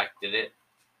 affected it,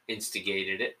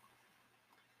 instigated it.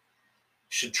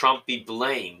 Should Trump be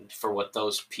blamed for what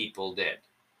those people did?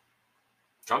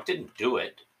 Trump didn't do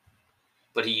it,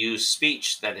 but he used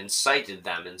speech that incited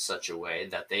them in such a way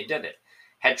that they did it.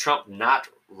 Had Trump not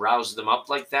roused them up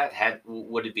like that,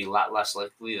 would it be a lot less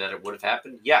likely that it would have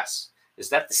happened? Yes. Is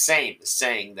that the same as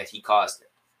saying that he caused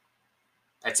it?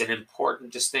 That's an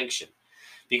important distinction,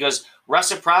 because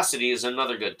reciprocity is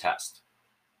another good test.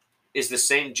 Is the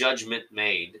same judgment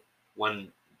made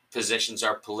when positions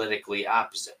are politically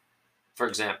opposite? For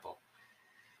example,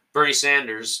 Bernie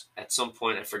Sanders, at some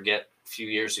point, I forget, a few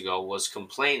years ago, was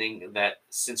complaining that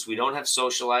since we don't have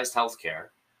socialized health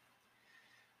care,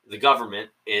 the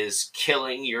government is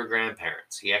killing your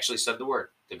grandparents. He actually said the word.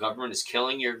 The government is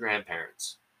killing your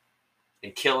grandparents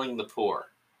and killing the poor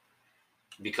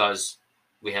because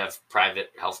we have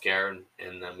private health care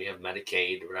and then we have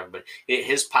Medicaid or whatever. But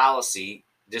his policy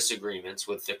disagreements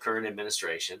with the current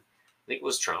administration, I think it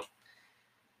was Trump,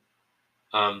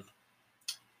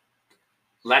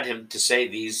 led him to say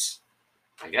these,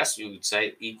 I guess you would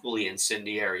say, equally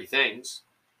incendiary things.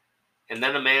 And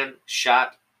then a man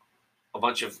shot a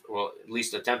bunch of, well, at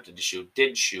least attempted to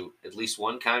did shoot at least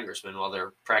one congressman while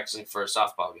they're practicing for a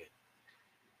softball game.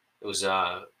 It was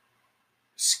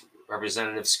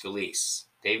Representative Scalise,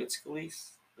 David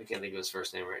Scalise. I can't think of his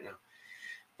first name right now.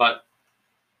 But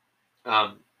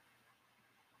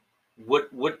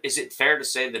what is it fair to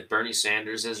say that Bernie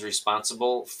Sanders is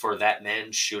responsible for that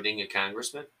man shooting a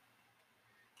congressman?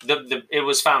 It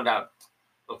was found out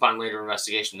upon later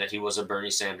investigation that he was a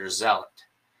Bernie Sanders zealot.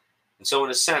 And so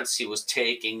in a sense, he was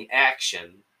taking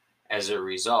action as a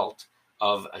result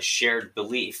of a shared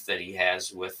belief that he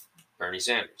has with Bernie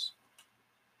Sanders.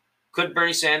 Could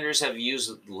Bernie Sanders have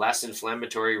used less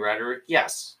inflammatory rhetoric?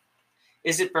 Yes.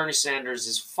 Is it Bernie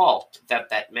Sanders' fault that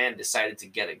that man decided to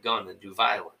get a gun and do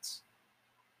violence?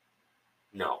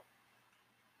 No.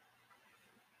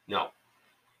 No.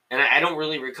 And I don't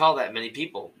really recall that many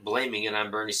people blaming it on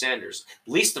Bernie Sanders,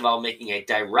 least of all making a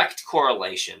direct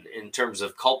correlation in terms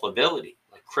of culpability,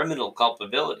 like criminal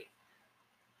culpability.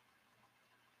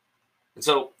 And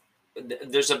so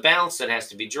there's a balance that has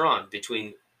to be drawn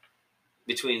between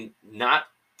not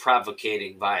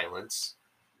provocating violence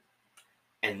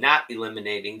and not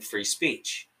eliminating free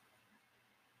speech.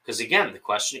 Because again, the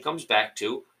question comes back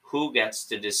to who gets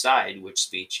to decide which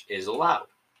speech is allowed,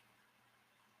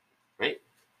 right?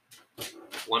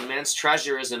 One man's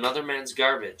treasure is another man's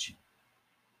garbage.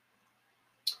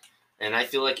 And I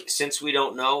feel like since we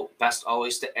don't know, best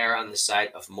always to err on the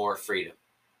side of more freedom.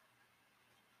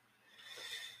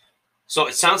 So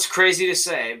it sounds crazy to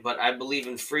say, but I believe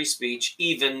in free speech,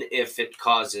 even if it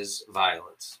causes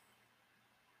violence.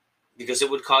 Because it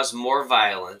would cause more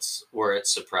violence were it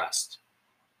suppressed.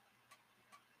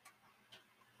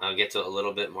 I'll get to a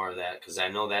little bit more of that because I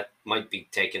know that might be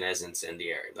taken as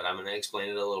incendiary, but I'm going to explain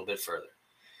it a little bit further.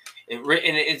 And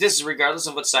this is regardless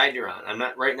of what side you're on. I'm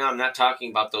not talking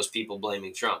about those people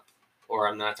blaming Trump, or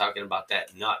I'm not talking about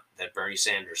that nut that Bernie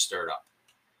Sanders stirred up.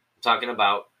 I'm talking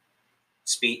about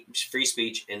free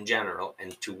speech in general,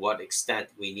 and to what extent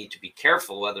we need to be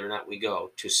careful whether or not we go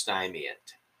to stymie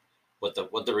it. What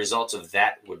the results of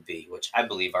that would be, which I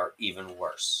believe are even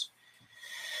worse.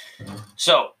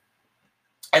 So,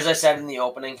 as I said in the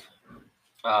opening,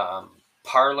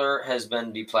 Parler has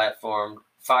been deplatformed.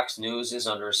 Fox News is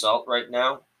under assault right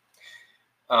now.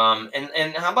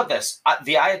 And how about this?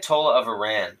 The Ayatollah of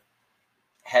Iran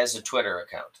has a Twitter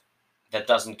account that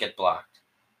doesn't get blocked.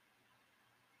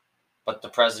 But the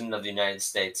President of the United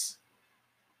States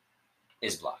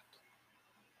is blocked.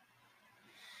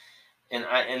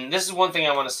 And this is one thing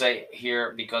I want to say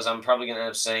here because I'm probably going to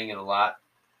end up saying it a lot.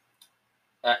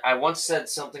 I once said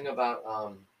something about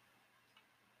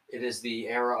it is the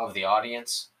era of the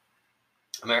audience.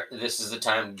 This is the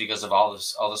time because of all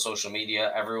the social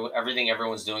media. Everything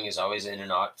everyone's doing is always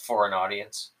for an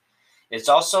audience. It's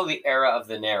also the era of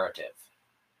the narrative.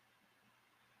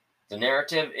 The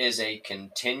narrative is a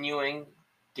continuing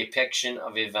depiction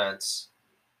of events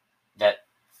that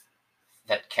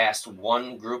cast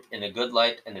one group in a good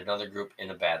light and another group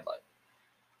in a bad light,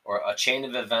 or a chain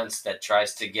of events that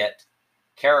tries to get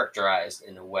characterized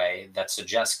in a way that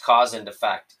suggests cause and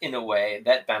effect in a way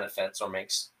that benefits or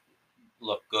makes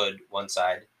look good one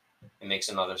side and makes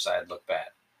another side look bad.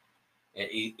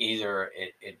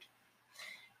 It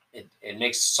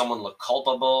makes someone look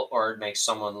culpable or it makes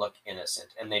someone look innocent,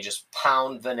 and they just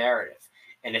pound the narrative.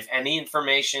 And if any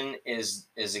information is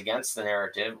against the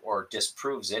narrative or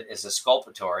disproves it, is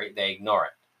exculpatory, they ignore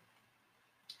it.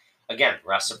 Again,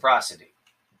 reciprocity.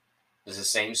 Is the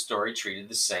same story treated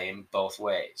the same both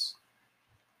ways?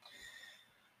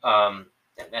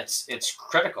 It's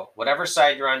critical. Whatever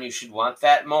side you're on, you should want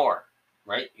that more,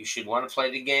 right? You should want to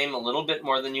play the game a little bit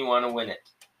more than you want to win it.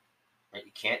 Right?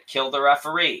 You can't kill the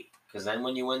referee, because then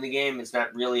when you win the game, it's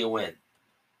not really a win.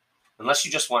 Unless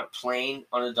you just want plain,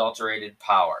 unadulterated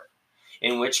power,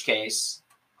 in which case,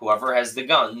 whoever has the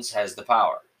guns has the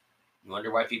power. You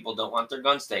wonder why people don't want their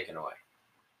guns taken away.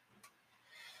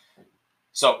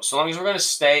 So long as we're going to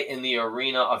stay in the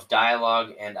arena of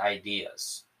dialogue and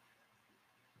ideas,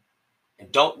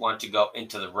 and don't want to go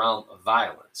into the realm of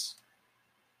violence,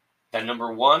 then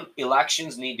number one,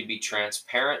 elections need to be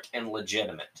transparent and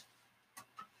legitimate.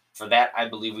 For that, I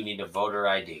believe we need a voter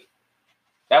ID.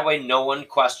 That way, no one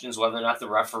questions whether or not the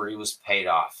referee was paid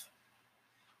off,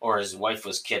 or his wife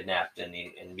was kidnapped and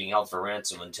being held for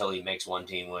ransom until he makes one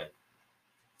team win,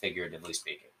 figuratively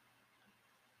speaking.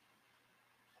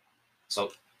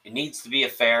 So it needs to be a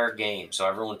fair game, so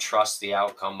everyone trusts the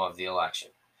outcome of the election.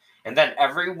 And then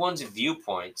everyone's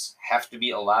viewpoints have to be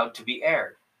allowed to be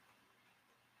aired.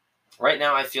 Right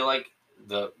now, I feel like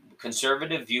the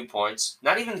conservative viewpoints,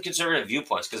 not even conservative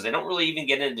viewpoints, because they don't really even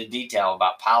get into detail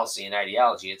about policy and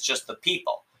ideology. It's just the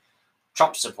people,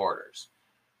 Trump supporters.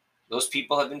 Those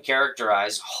people have been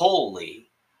characterized wholly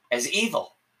as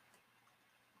evil.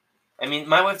 I mean,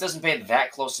 my wife doesn't pay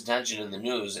that close attention to the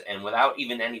news, and without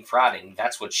even any prodding,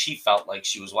 that's what she felt like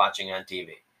she was watching on TV.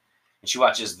 And she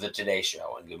watches the Today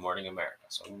Show and Good Morning America,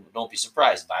 so don't be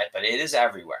surprised by it, but it is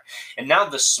everywhere. And now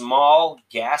the small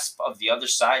gasp of the other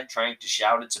side trying to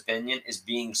shout its opinion is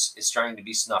trying to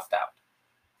be snuffed out.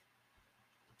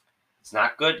 It's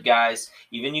not good, guys.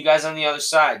 Even you guys on the other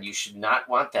side, you should not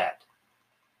want that.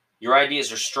 Your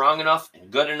ideas are strong enough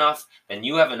and good enough, then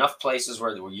you have enough places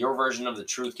where your version of the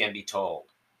truth can be told.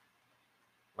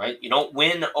 Right? You don't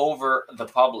win over the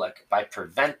public by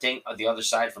preventing the other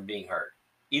side from being heard,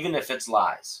 even if it's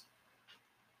lies.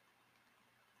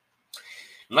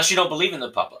 Unless you don't believe in the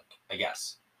public, I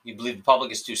guess. You believe the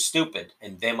public is too stupid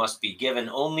and they must be given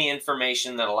only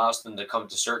information that allows them to come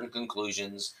to certain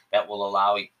conclusions that will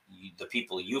allow the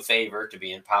people you favor to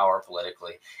be in power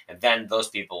politically, and then those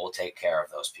people will take care of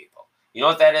those people. You know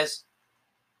what that is?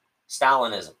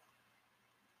 Stalinism.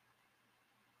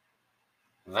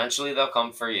 Eventually they'll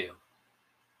come for you.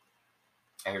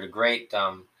 I heard a great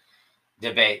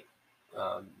debate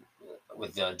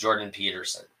with Jordan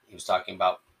Peterson. He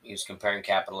was comparing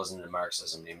capitalism to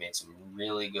Marxism. He made some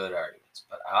really good arguments,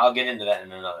 but I'll get into that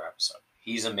in another episode.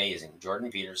 He's amazing. Jordan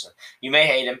Peterson. You may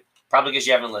hate him, probably because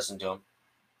you haven't listened to him,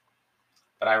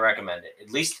 but I recommend it.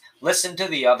 At least listen to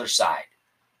the other side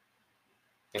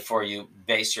before you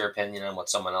base your opinion on what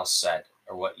someone else said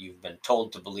or what you've been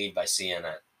told to believe by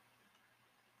CNN.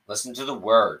 Listen to the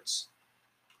words.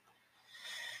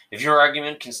 If your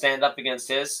argument can stand up against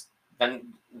his,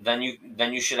 then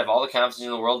you should have all the confidence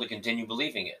in the world to continue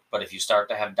believing it. But if you start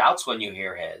to have doubts when you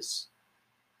hear his,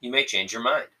 you may change your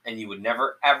mind, and you would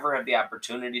never ever have the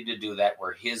opportunity to do that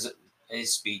were his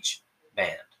speech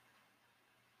banned.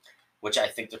 Which I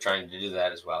think they're trying to do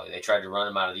that as well. They tried to run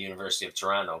him out of the University of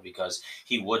Toronto because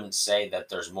he wouldn't say that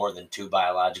there's more than two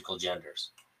biological genders.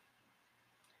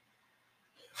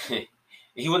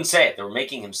 He wouldn't say it. They were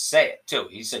making him say it, too.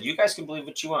 He said, you guys can believe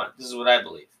what you want. This is what I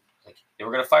believe. Like, they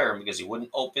were going to fire him because he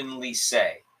wouldn't openly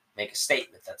make a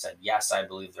statement that said, yes, I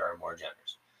believe there are more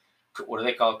genders. What do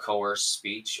they call coerced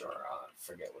speech? Or I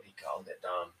forget what he called it.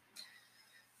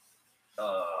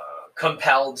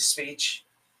 Compelled speech.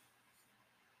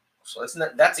 So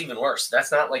that's even worse.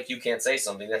 That's not like you can't say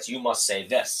something. That's you must say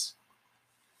this.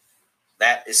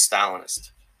 That is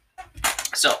Stalinist.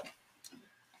 So,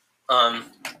 I'm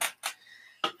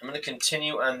going to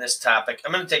continue on this topic.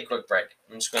 I'm going to take a quick break.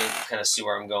 I'm just going to kind of see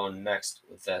where I'm going next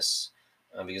with this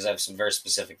because I have some very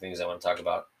specific things I want to talk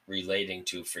about relating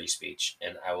to free speech,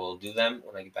 and I will do them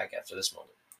when I get back after this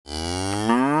moment.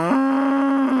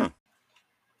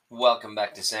 Welcome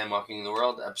back to Sam Walking in the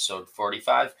World, episode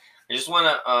 45. I just want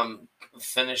to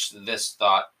finish this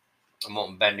thought. I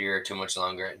won't bend your ear too much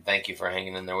longer. Thank you for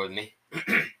hanging in there with me.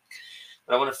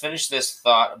 But I want to finish this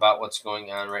thought about what's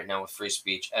going on right now with free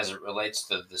speech as it relates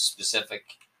to the specific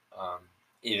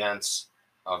events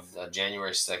of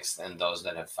January 6th and those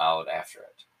that have followed after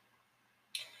it.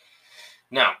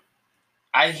 Now,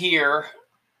 I hear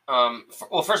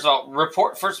Well, first of all,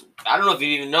 I don't know if you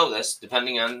even know this,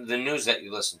 depending on the news that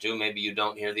you listen to. Maybe you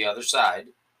don't hear the other side.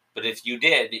 But if you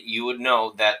did, you would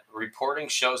know that reporting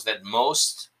shows that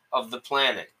most of the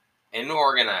planning and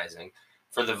organizing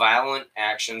for the violent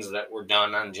actions that were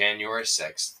done on January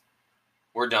 6th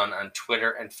were done on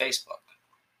Twitter and Facebook,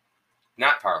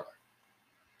 not Parler.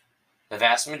 The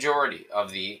vast majority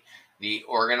of the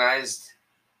organized,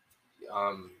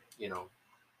 you know,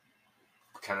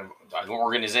 kind of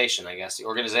organization, I guess, the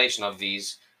organization of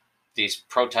these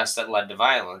protests that led to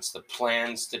violence, the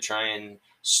plans to try and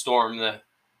storm the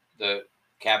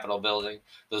Capitol building,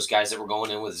 those guys that were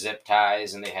going in with zip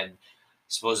ties, and they had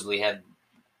supposedly had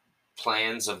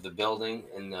plans of the building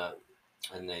and the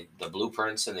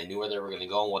blueprints, and they knew where they were going to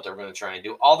go and what they were going to try and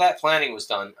do. All that planning was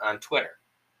done on Twitter,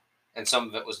 and some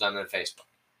of it was done on Facebook.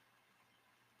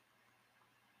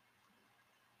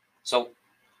 So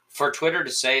for Twitter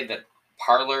to say that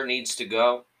Parler needs to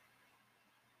go,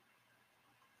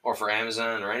 or for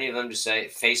Amazon or any of them to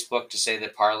say, Facebook to say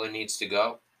that Parler needs to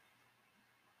go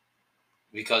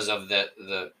because of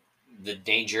the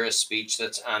dangerous speech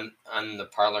that's on the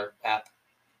Parler app.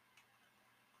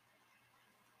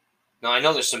 Now, I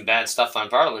know there's some bad stuff on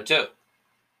Parler too,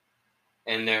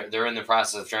 and they're in the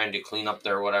process of trying to clean up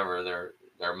their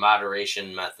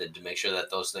moderation method to make sure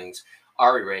that those things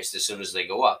are erased as soon as they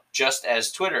go up, just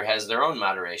as Twitter has their own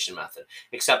moderation method,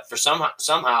 except for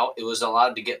somehow it was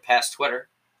allowed to get past Twitter.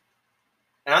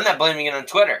 And I'm not blaming it on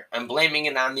Twitter. I'm blaming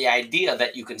it on the idea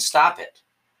that you can stop it,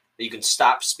 that you can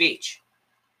stop speech.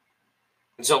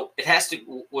 And so it has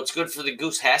to, what's good for the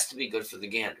goose has to be good for the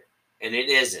gander, and it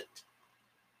isn't.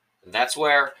 And that's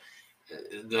where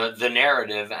the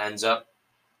narrative ends up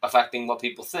affecting what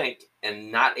people think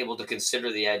and not able to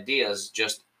consider the ideas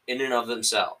just in and of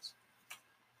themselves.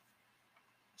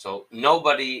 So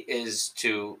nobody is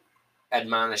to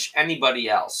admonish anybody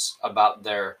else about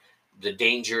the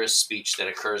dangerous speech that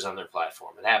occurs on their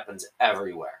platform. It happens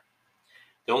everywhere.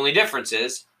 The only difference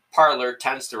is Parler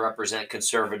tends to represent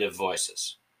conservative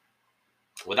voices.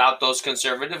 Without those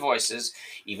conservative voices,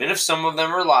 even if some of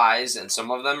them are lies and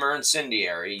some of them are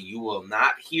incendiary, you will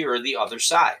not hear the other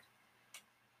side.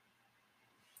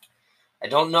 I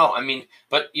don't know. I mean,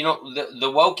 but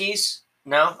the wokies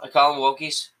now, I call them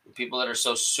wokies, people that are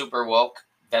so super woke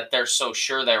that they're so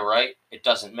sure they're right, it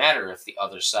doesn't matter if the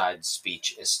other side's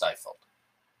speech is stifled.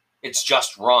 It's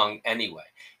just wrong anyway.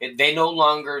 They no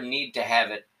longer need to have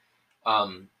it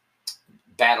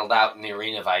battled out in the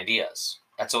arena of ideas.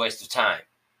 That's a waste of time.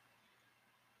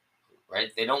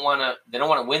 Right? They don't want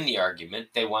to win the argument.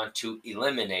 They want to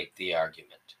eliminate the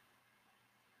argument.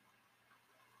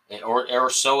 Or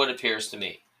so it appears to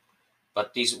me.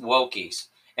 But these wokies.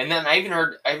 And then I even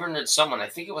heard someone, I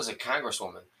think it was a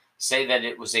congresswoman, say that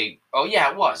it was it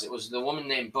was the woman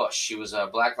named Bush. She was a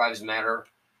Black Lives Matter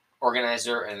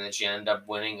organizer, and then she ended up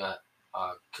winning a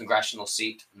congressional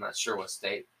seat. I'm not sure what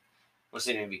state. I want to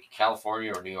say maybe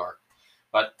California or New York.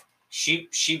 But she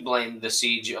blamed the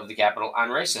siege of the Capitol on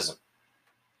racism.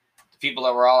 The people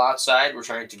that were all outside were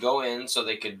trying to go in so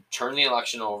they could turn the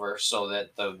election over so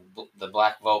that the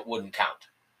black vote wouldn't count.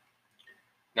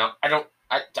 Now, I don't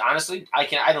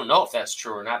know if that's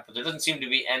true or not, but there doesn't seem to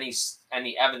be any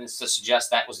evidence to suggest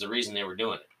that was the reason they were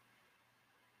doing it.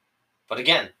 But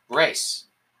again, race.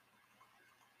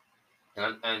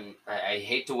 And I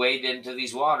hate to wade into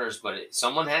these waters, but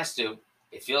someone has to.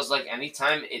 It feels like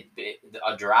anytime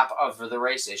a drop of the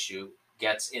race issue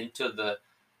gets into the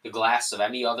glass of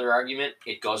any other argument,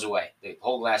 it goes away. The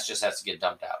whole glass just has to get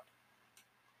dumped out.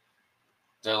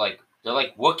 They're like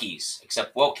Wookiees,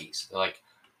 except wokies. They're like,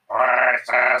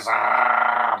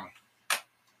 racism.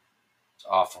 It's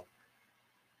awful.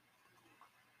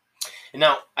 And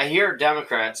now, I hear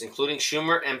Democrats, including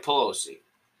Schumer and Pelosi,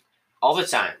 all the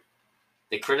time,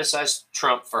 they criticize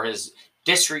Trump for his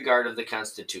disregard of the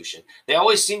Constitution. They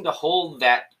always seem to hold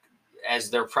that as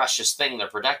their precious thing they're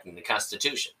protecting, the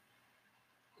Constitution.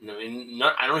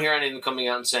 I don't hear any of them coming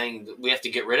out and saying that we have to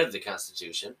get rid of the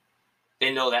Constitution.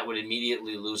 They know that would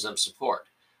immediately lose them support.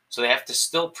 So they have to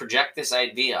still project this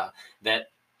idea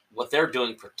that what they're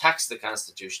doing protects the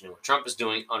Constitution and what Trump is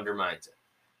doing undermines it.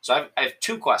 So I have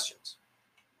two questions.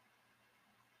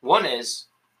 One is,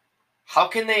 how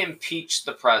can they impeach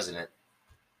the president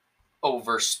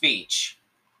over speech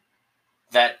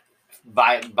that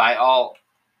by all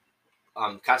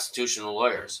constitutional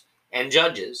lawyers and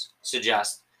judges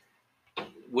suggest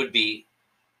would be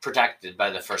protected by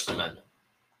the First Amendment?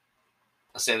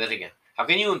 I'll say that again. How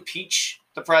can you impeach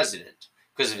the president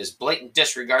because of his blatant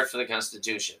disregard for the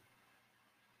Constitution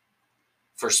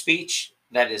for speech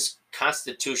that is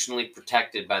constitutionally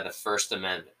protected by the First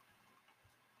Amendment?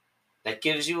 That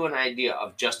gives you an idea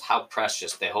of just how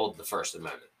precious they hold the First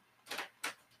Amendment.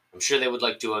 I'm sure they would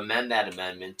like to amend that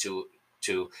amendment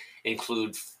to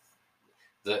include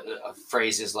the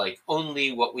phrases like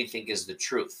only what we think is the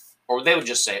truth, or they would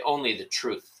just say only the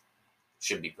truth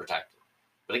should be protected.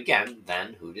 But again,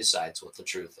 then who decides what the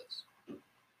truth is?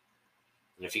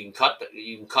 And if you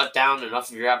can cut down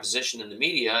enough of your opposition in the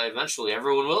media, eventually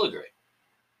everyone will agree.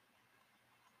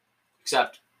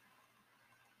 Except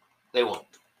they won't.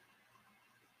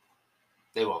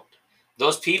 They won't.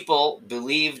 Those people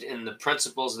believed in the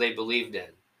principles they believed in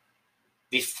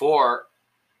before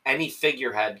any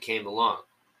figurehead came along.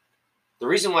 The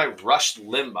reason why Rush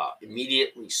Limbaugh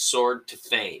immediately soared to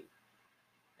fame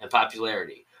and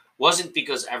popularity wasn't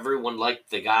because everyone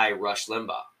liked the guy Rush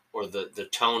Limbaugh or the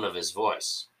tone of his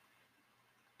voice.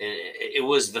 It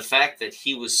was the fact that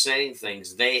he was saying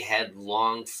things they had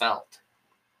long felt.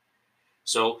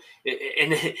 So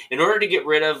in order to get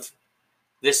rid of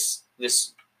this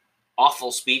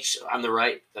awful speech on the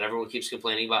right that everyone keeps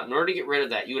complaining about, in order to get rid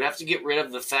of that, you would have to get rid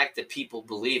of the fact that people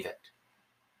believe it.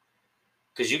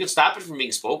 Because you can stop it from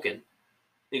being spoken.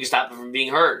 You can stop it from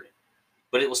being heard.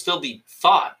 But it will still be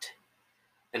thought.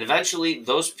 And eventually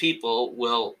those people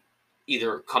will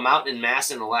either come out in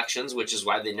mass in elections, which is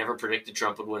why they never predicted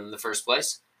Trump would win in the first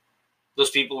place. Those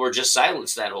people were just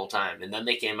silenced that whole time. And then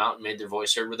they came out and made their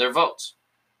voice heard with their votes.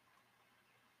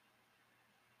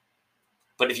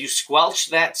 But if you squelch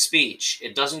that speech,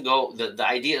 it doesn't go, the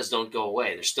ideas don't go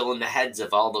away. They're still in the heads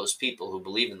of all those people who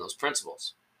believe in those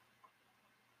principles.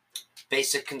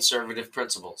 Basic conservative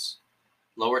principles.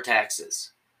 Lower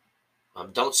taxes.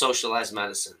 Don't socialize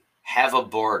medicine. Have a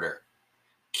border.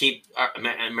 Keep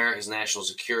America's national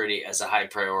security as a high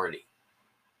priority.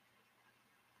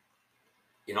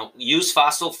 Use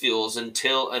fossil fuels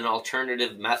until an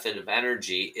alternative method of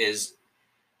energy is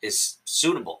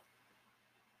suitable.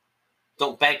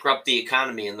 Don't bankrupt the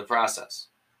economy in the process.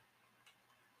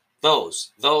 Those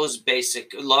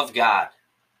basic, love God,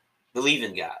 believe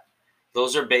in God.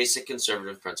 Those are basic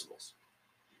conservative principles.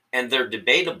 And they're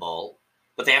debatable,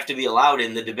 but they have to be allowed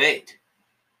in the debate.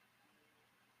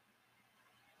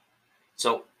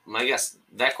 So, I guess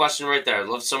that question right there, I'd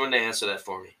love someone to answer that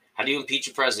for me. How do you impeach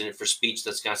a president for speech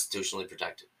that's constitutionally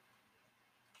protected?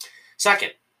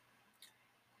 Second,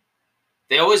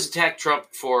 they always attack Trump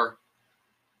for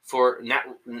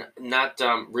not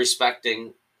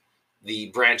respecting the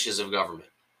branches of government,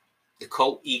 the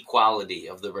co-equality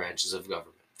of the branches of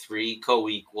government, 3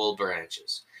 co-equal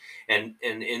branches. And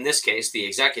in this case, the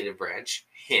executive branch,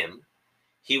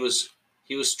 he was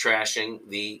trashing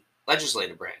the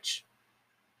legislative branch,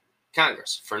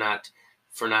 Congress, for not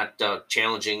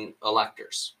challenging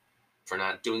electors, for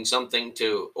not doing something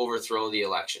to overthrow the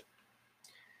election,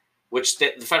 which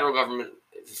the federal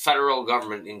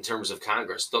government in terms of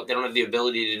Congress, they don't have the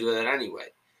ability to do that anyway.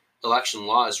 Election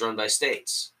law is run by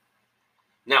states.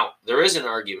 Now, there is an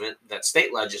argument that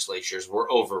state legislatures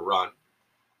were overrun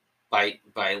by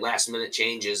last-minute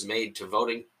changes made to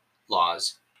voting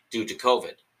laws due to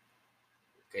COVID.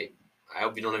 Okay, I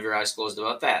hope you don't have your eyes closed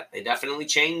about that. They definitely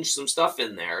changed some stuff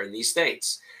in there in these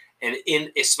states, and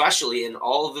especially in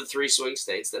all of the 3 swing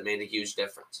states that made a huge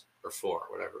difference, or 4,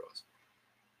 whatever it was.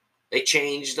 They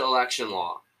changed election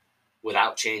law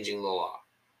without changing the law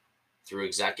through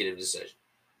executive decision.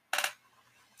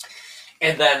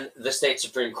 And then the state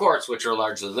Supreme Courts, which are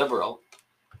largely liberal,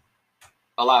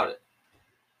 allowed it.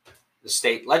 The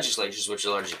state legislatures, which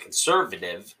are largely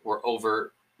conservative, were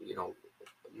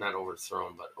not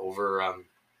overthrown, but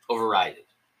overridden.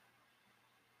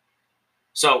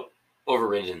 So,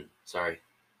 overridden, sorry.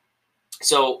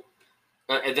 So,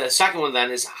 the second one then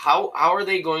is how are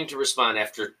they going to respond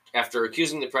after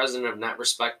accusing the president of not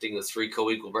respecting the 3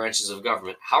 co-equal branches of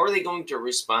government? How are they going to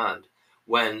respond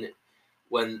when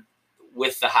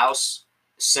with the House,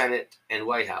 Senate, and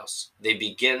White House, they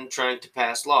begin trying to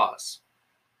pass laws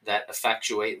that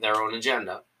effectuate their own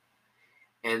agenda,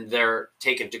 and they're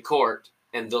taken to court,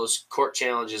 and those court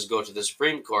challenges go to the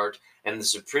Supreme Court, and the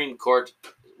Supreme Court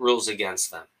rules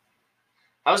against them?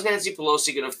 How's Nancy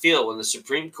Pelosi going to feel when the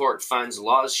Supreme Court finds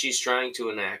laws she's trying to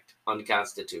enact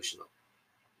unconstitutional?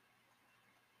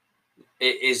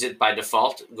 Is it by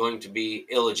default going to be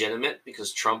illegitimate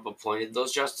because Trump appointed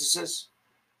those justices?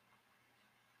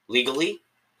 Legally,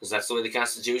 because that's the way the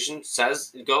Constitution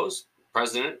says it goes. The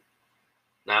president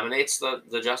nominates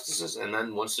the justices, and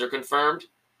then once they're confirmed,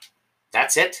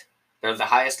 that's it. They're the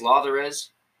highest law there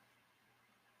is.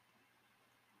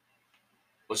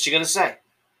 What's she going to say?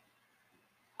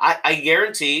 I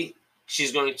guarantee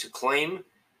she's going to claim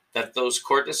that those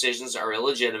court decisions are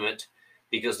illegitimate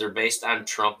because they're based on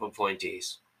Trump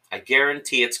appointees. I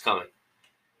guarantee it's coming.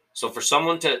 So for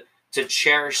someone to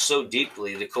cherish so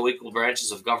deeply the co-equal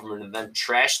branches of government and then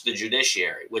trash the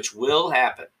judiciary, which will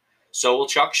happen. So will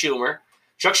Chuck Schumer.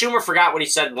 Chuck Schumer forgot what he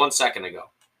said 1 second ago.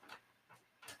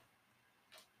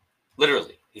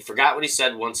 Literally, he forgot what he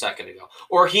said 1 second ago.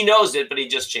 Or he knows it, but he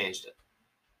just changed it.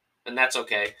 And that's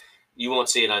okay. You won't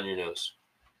see it on your news.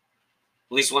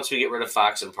 At least once we get rid of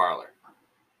Fox and Parler.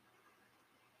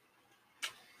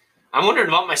 I'm wondering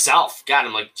about myself. God,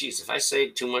 I'm like, geez, if I say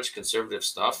too much conservative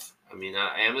stuff, I mean,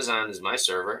 Amazon is my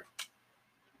server.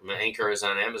 My anchor is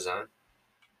on Amazon.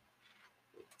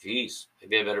 Geez,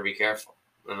 maybe I better be careful.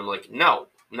 And I'm like, no,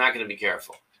 I'm not going to be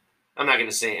careful. I'm not going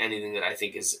to say anything that I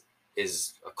think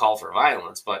is a call for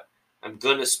violence, but I'm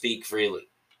going to speak freely.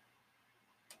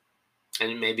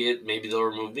 And maybe they'll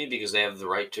remove me because they have the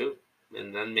right to.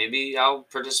 And then maybe I'll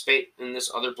participate in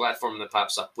this other platform that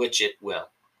pops up, which it will.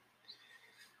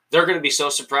 They're going to be so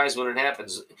surprised when it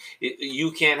happens.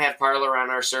 You can't have Parler on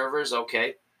our servers,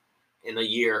 okay? In a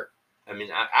year. I mean,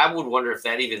 I would wonder if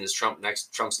that even is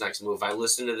Trump's next move. I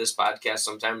listen to this podcast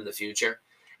sometime in the future,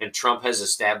 and Trump has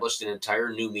established an entire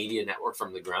new media network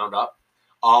from the ground up,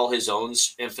 all his own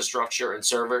infrastructure and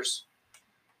servers.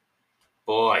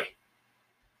 Boy,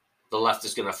 the left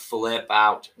is going to flip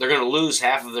out. They're going to lose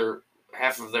half of their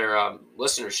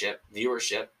listenership,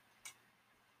 viewership,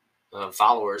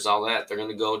 followers, all that. They're going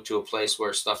to go to a place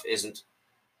where stuff isn't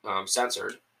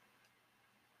censored.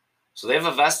 So they have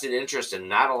a vested interest in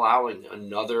not allowing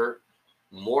another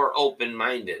more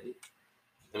open-minded.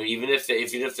 I mean, even if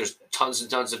there's tons and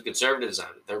tons of conservatives on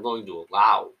it, they're going to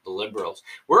allow the liberals.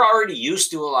 We're already used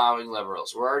to allowing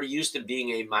liberals. We're already used to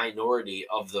being a minority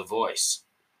of the voice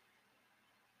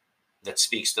that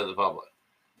speaks to the public.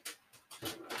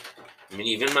 I mean,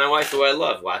 even my wife, who I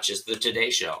love, watches the Today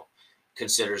Show,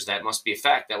 considers that must be a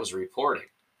fact. That was reporting.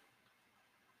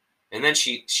 And then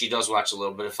she does watch a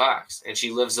little bit of Fox, and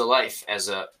she lives a life as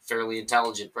a fairly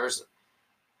intelligent person.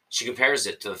 She compares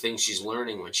it to the things she's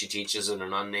learning when she teaches in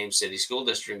an unnamed city school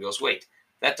district and goes, wait,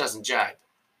 that doesn't jibe.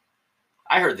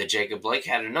 I heard that Jacob Blake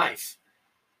had a knife.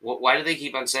 Why do they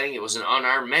keep on saying it was an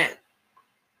unarmed man?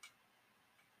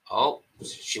 Oh,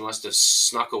 she must have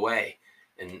snuck away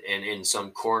and in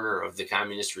some corner of the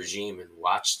communist regime and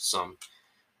watched some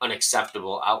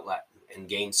unacceptable outlet and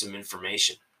gained some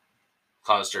information.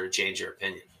 Caused her to change her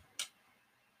opinion.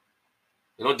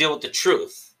 We don't deal with the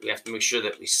truth. We have to make sure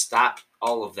that we stop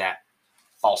all of that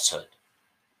falsehood.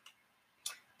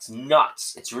 It's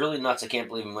nuts. It's really nuts. I can't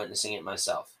believe I'm witnessing it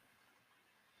myself.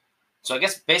 So I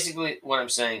guess basically what I'm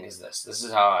saying is this. This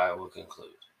is how I will conclude.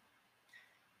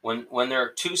 When there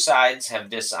are two sides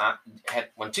have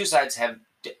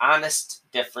honest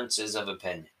differences of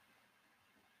opinion,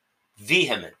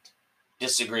 vehement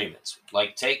disagreements,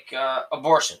 like take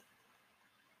abortion.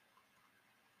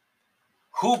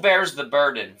 Who bears the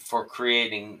burden for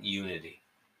creating unity?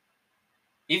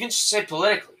 Even say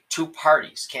politically, two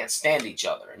parties can't stand each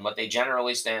other and what they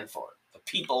generally stand for, the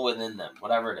people within them,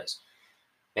 whatever it is.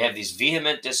 They have these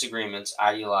vehement disagreements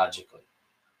ideologically.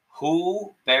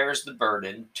 Who bears the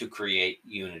burden to create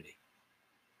unity?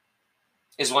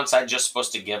 Is one side just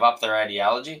supposed to give up their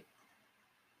ideology?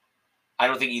 I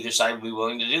don't think either side would be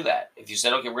willing to do that. If you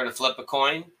said, okay, we're going to flip a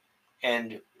coin,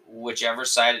 and whichever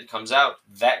side it comes out,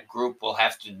 that group will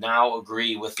have to now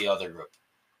agree with the other group.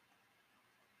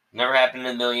 Never happened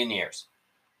in a million years.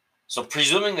 So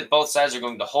presuming that both sides are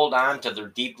going to hold on to their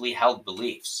deeply held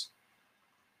beliefs,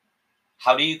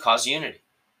 how do you cause unity?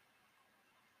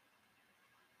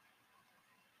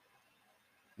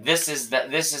 This is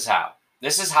how.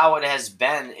 This is how it has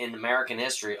been in American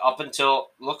history up until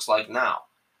looks like now.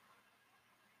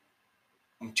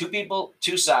 Two people,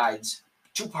 two sides,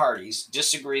 two parties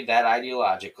disagree that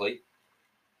ideologically.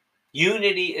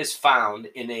 Unity is found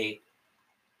in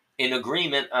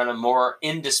agreement on a more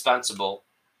indispensable,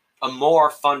 a more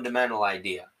fundamental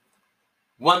idea,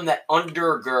 one that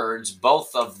undergirds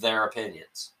both of their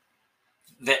opinions,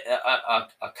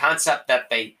 a concept that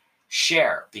they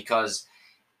share, because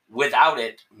without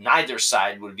it, neither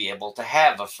side would be able to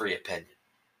have a free opinion.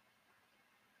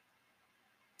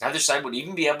 Neither side would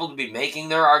even be able to be making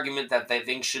their argument that they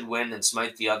think should win and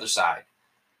smite the other side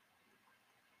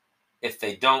if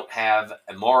they don't have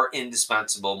a more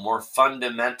indispensable, more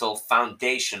fundamental,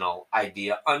 foundational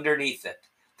idea underneath it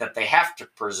that they have to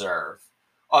preserve.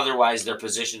 Otherwise, their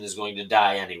position is going to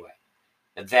die anyway.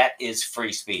 And that is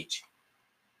free speech.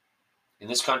 In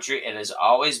this country, it has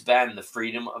always been the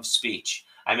freedom of speech.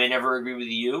 I may never agree with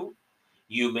you.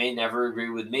 You may never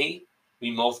agree with me.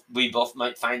 We both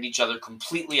might find each other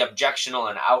completely objectionable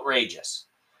and outrageous.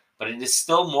 But it is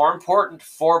still more important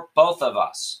for both of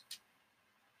us.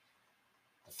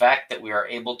 The fact that we are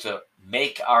able to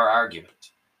make our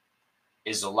argument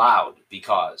is allowed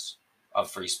because of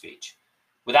free speech.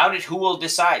 Without it, who will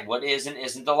decide what is and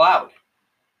isn't allowed?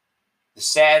 The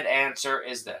sad answer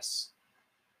is this: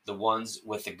 the ones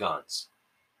with the guns.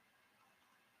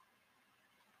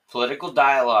 Political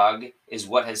dialogue is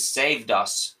what has saved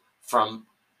us from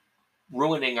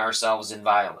ruining ourselves in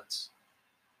violence.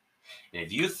 And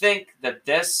if you think that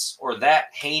this or that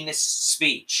heinous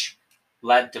speech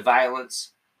led to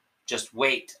violence, just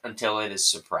wait until it is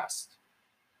suppressed.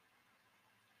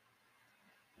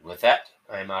 With that,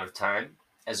 I am out of time.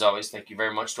 As always, thank you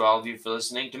very much to all of you for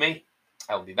listening to me.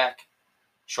 I will be back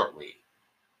shortly.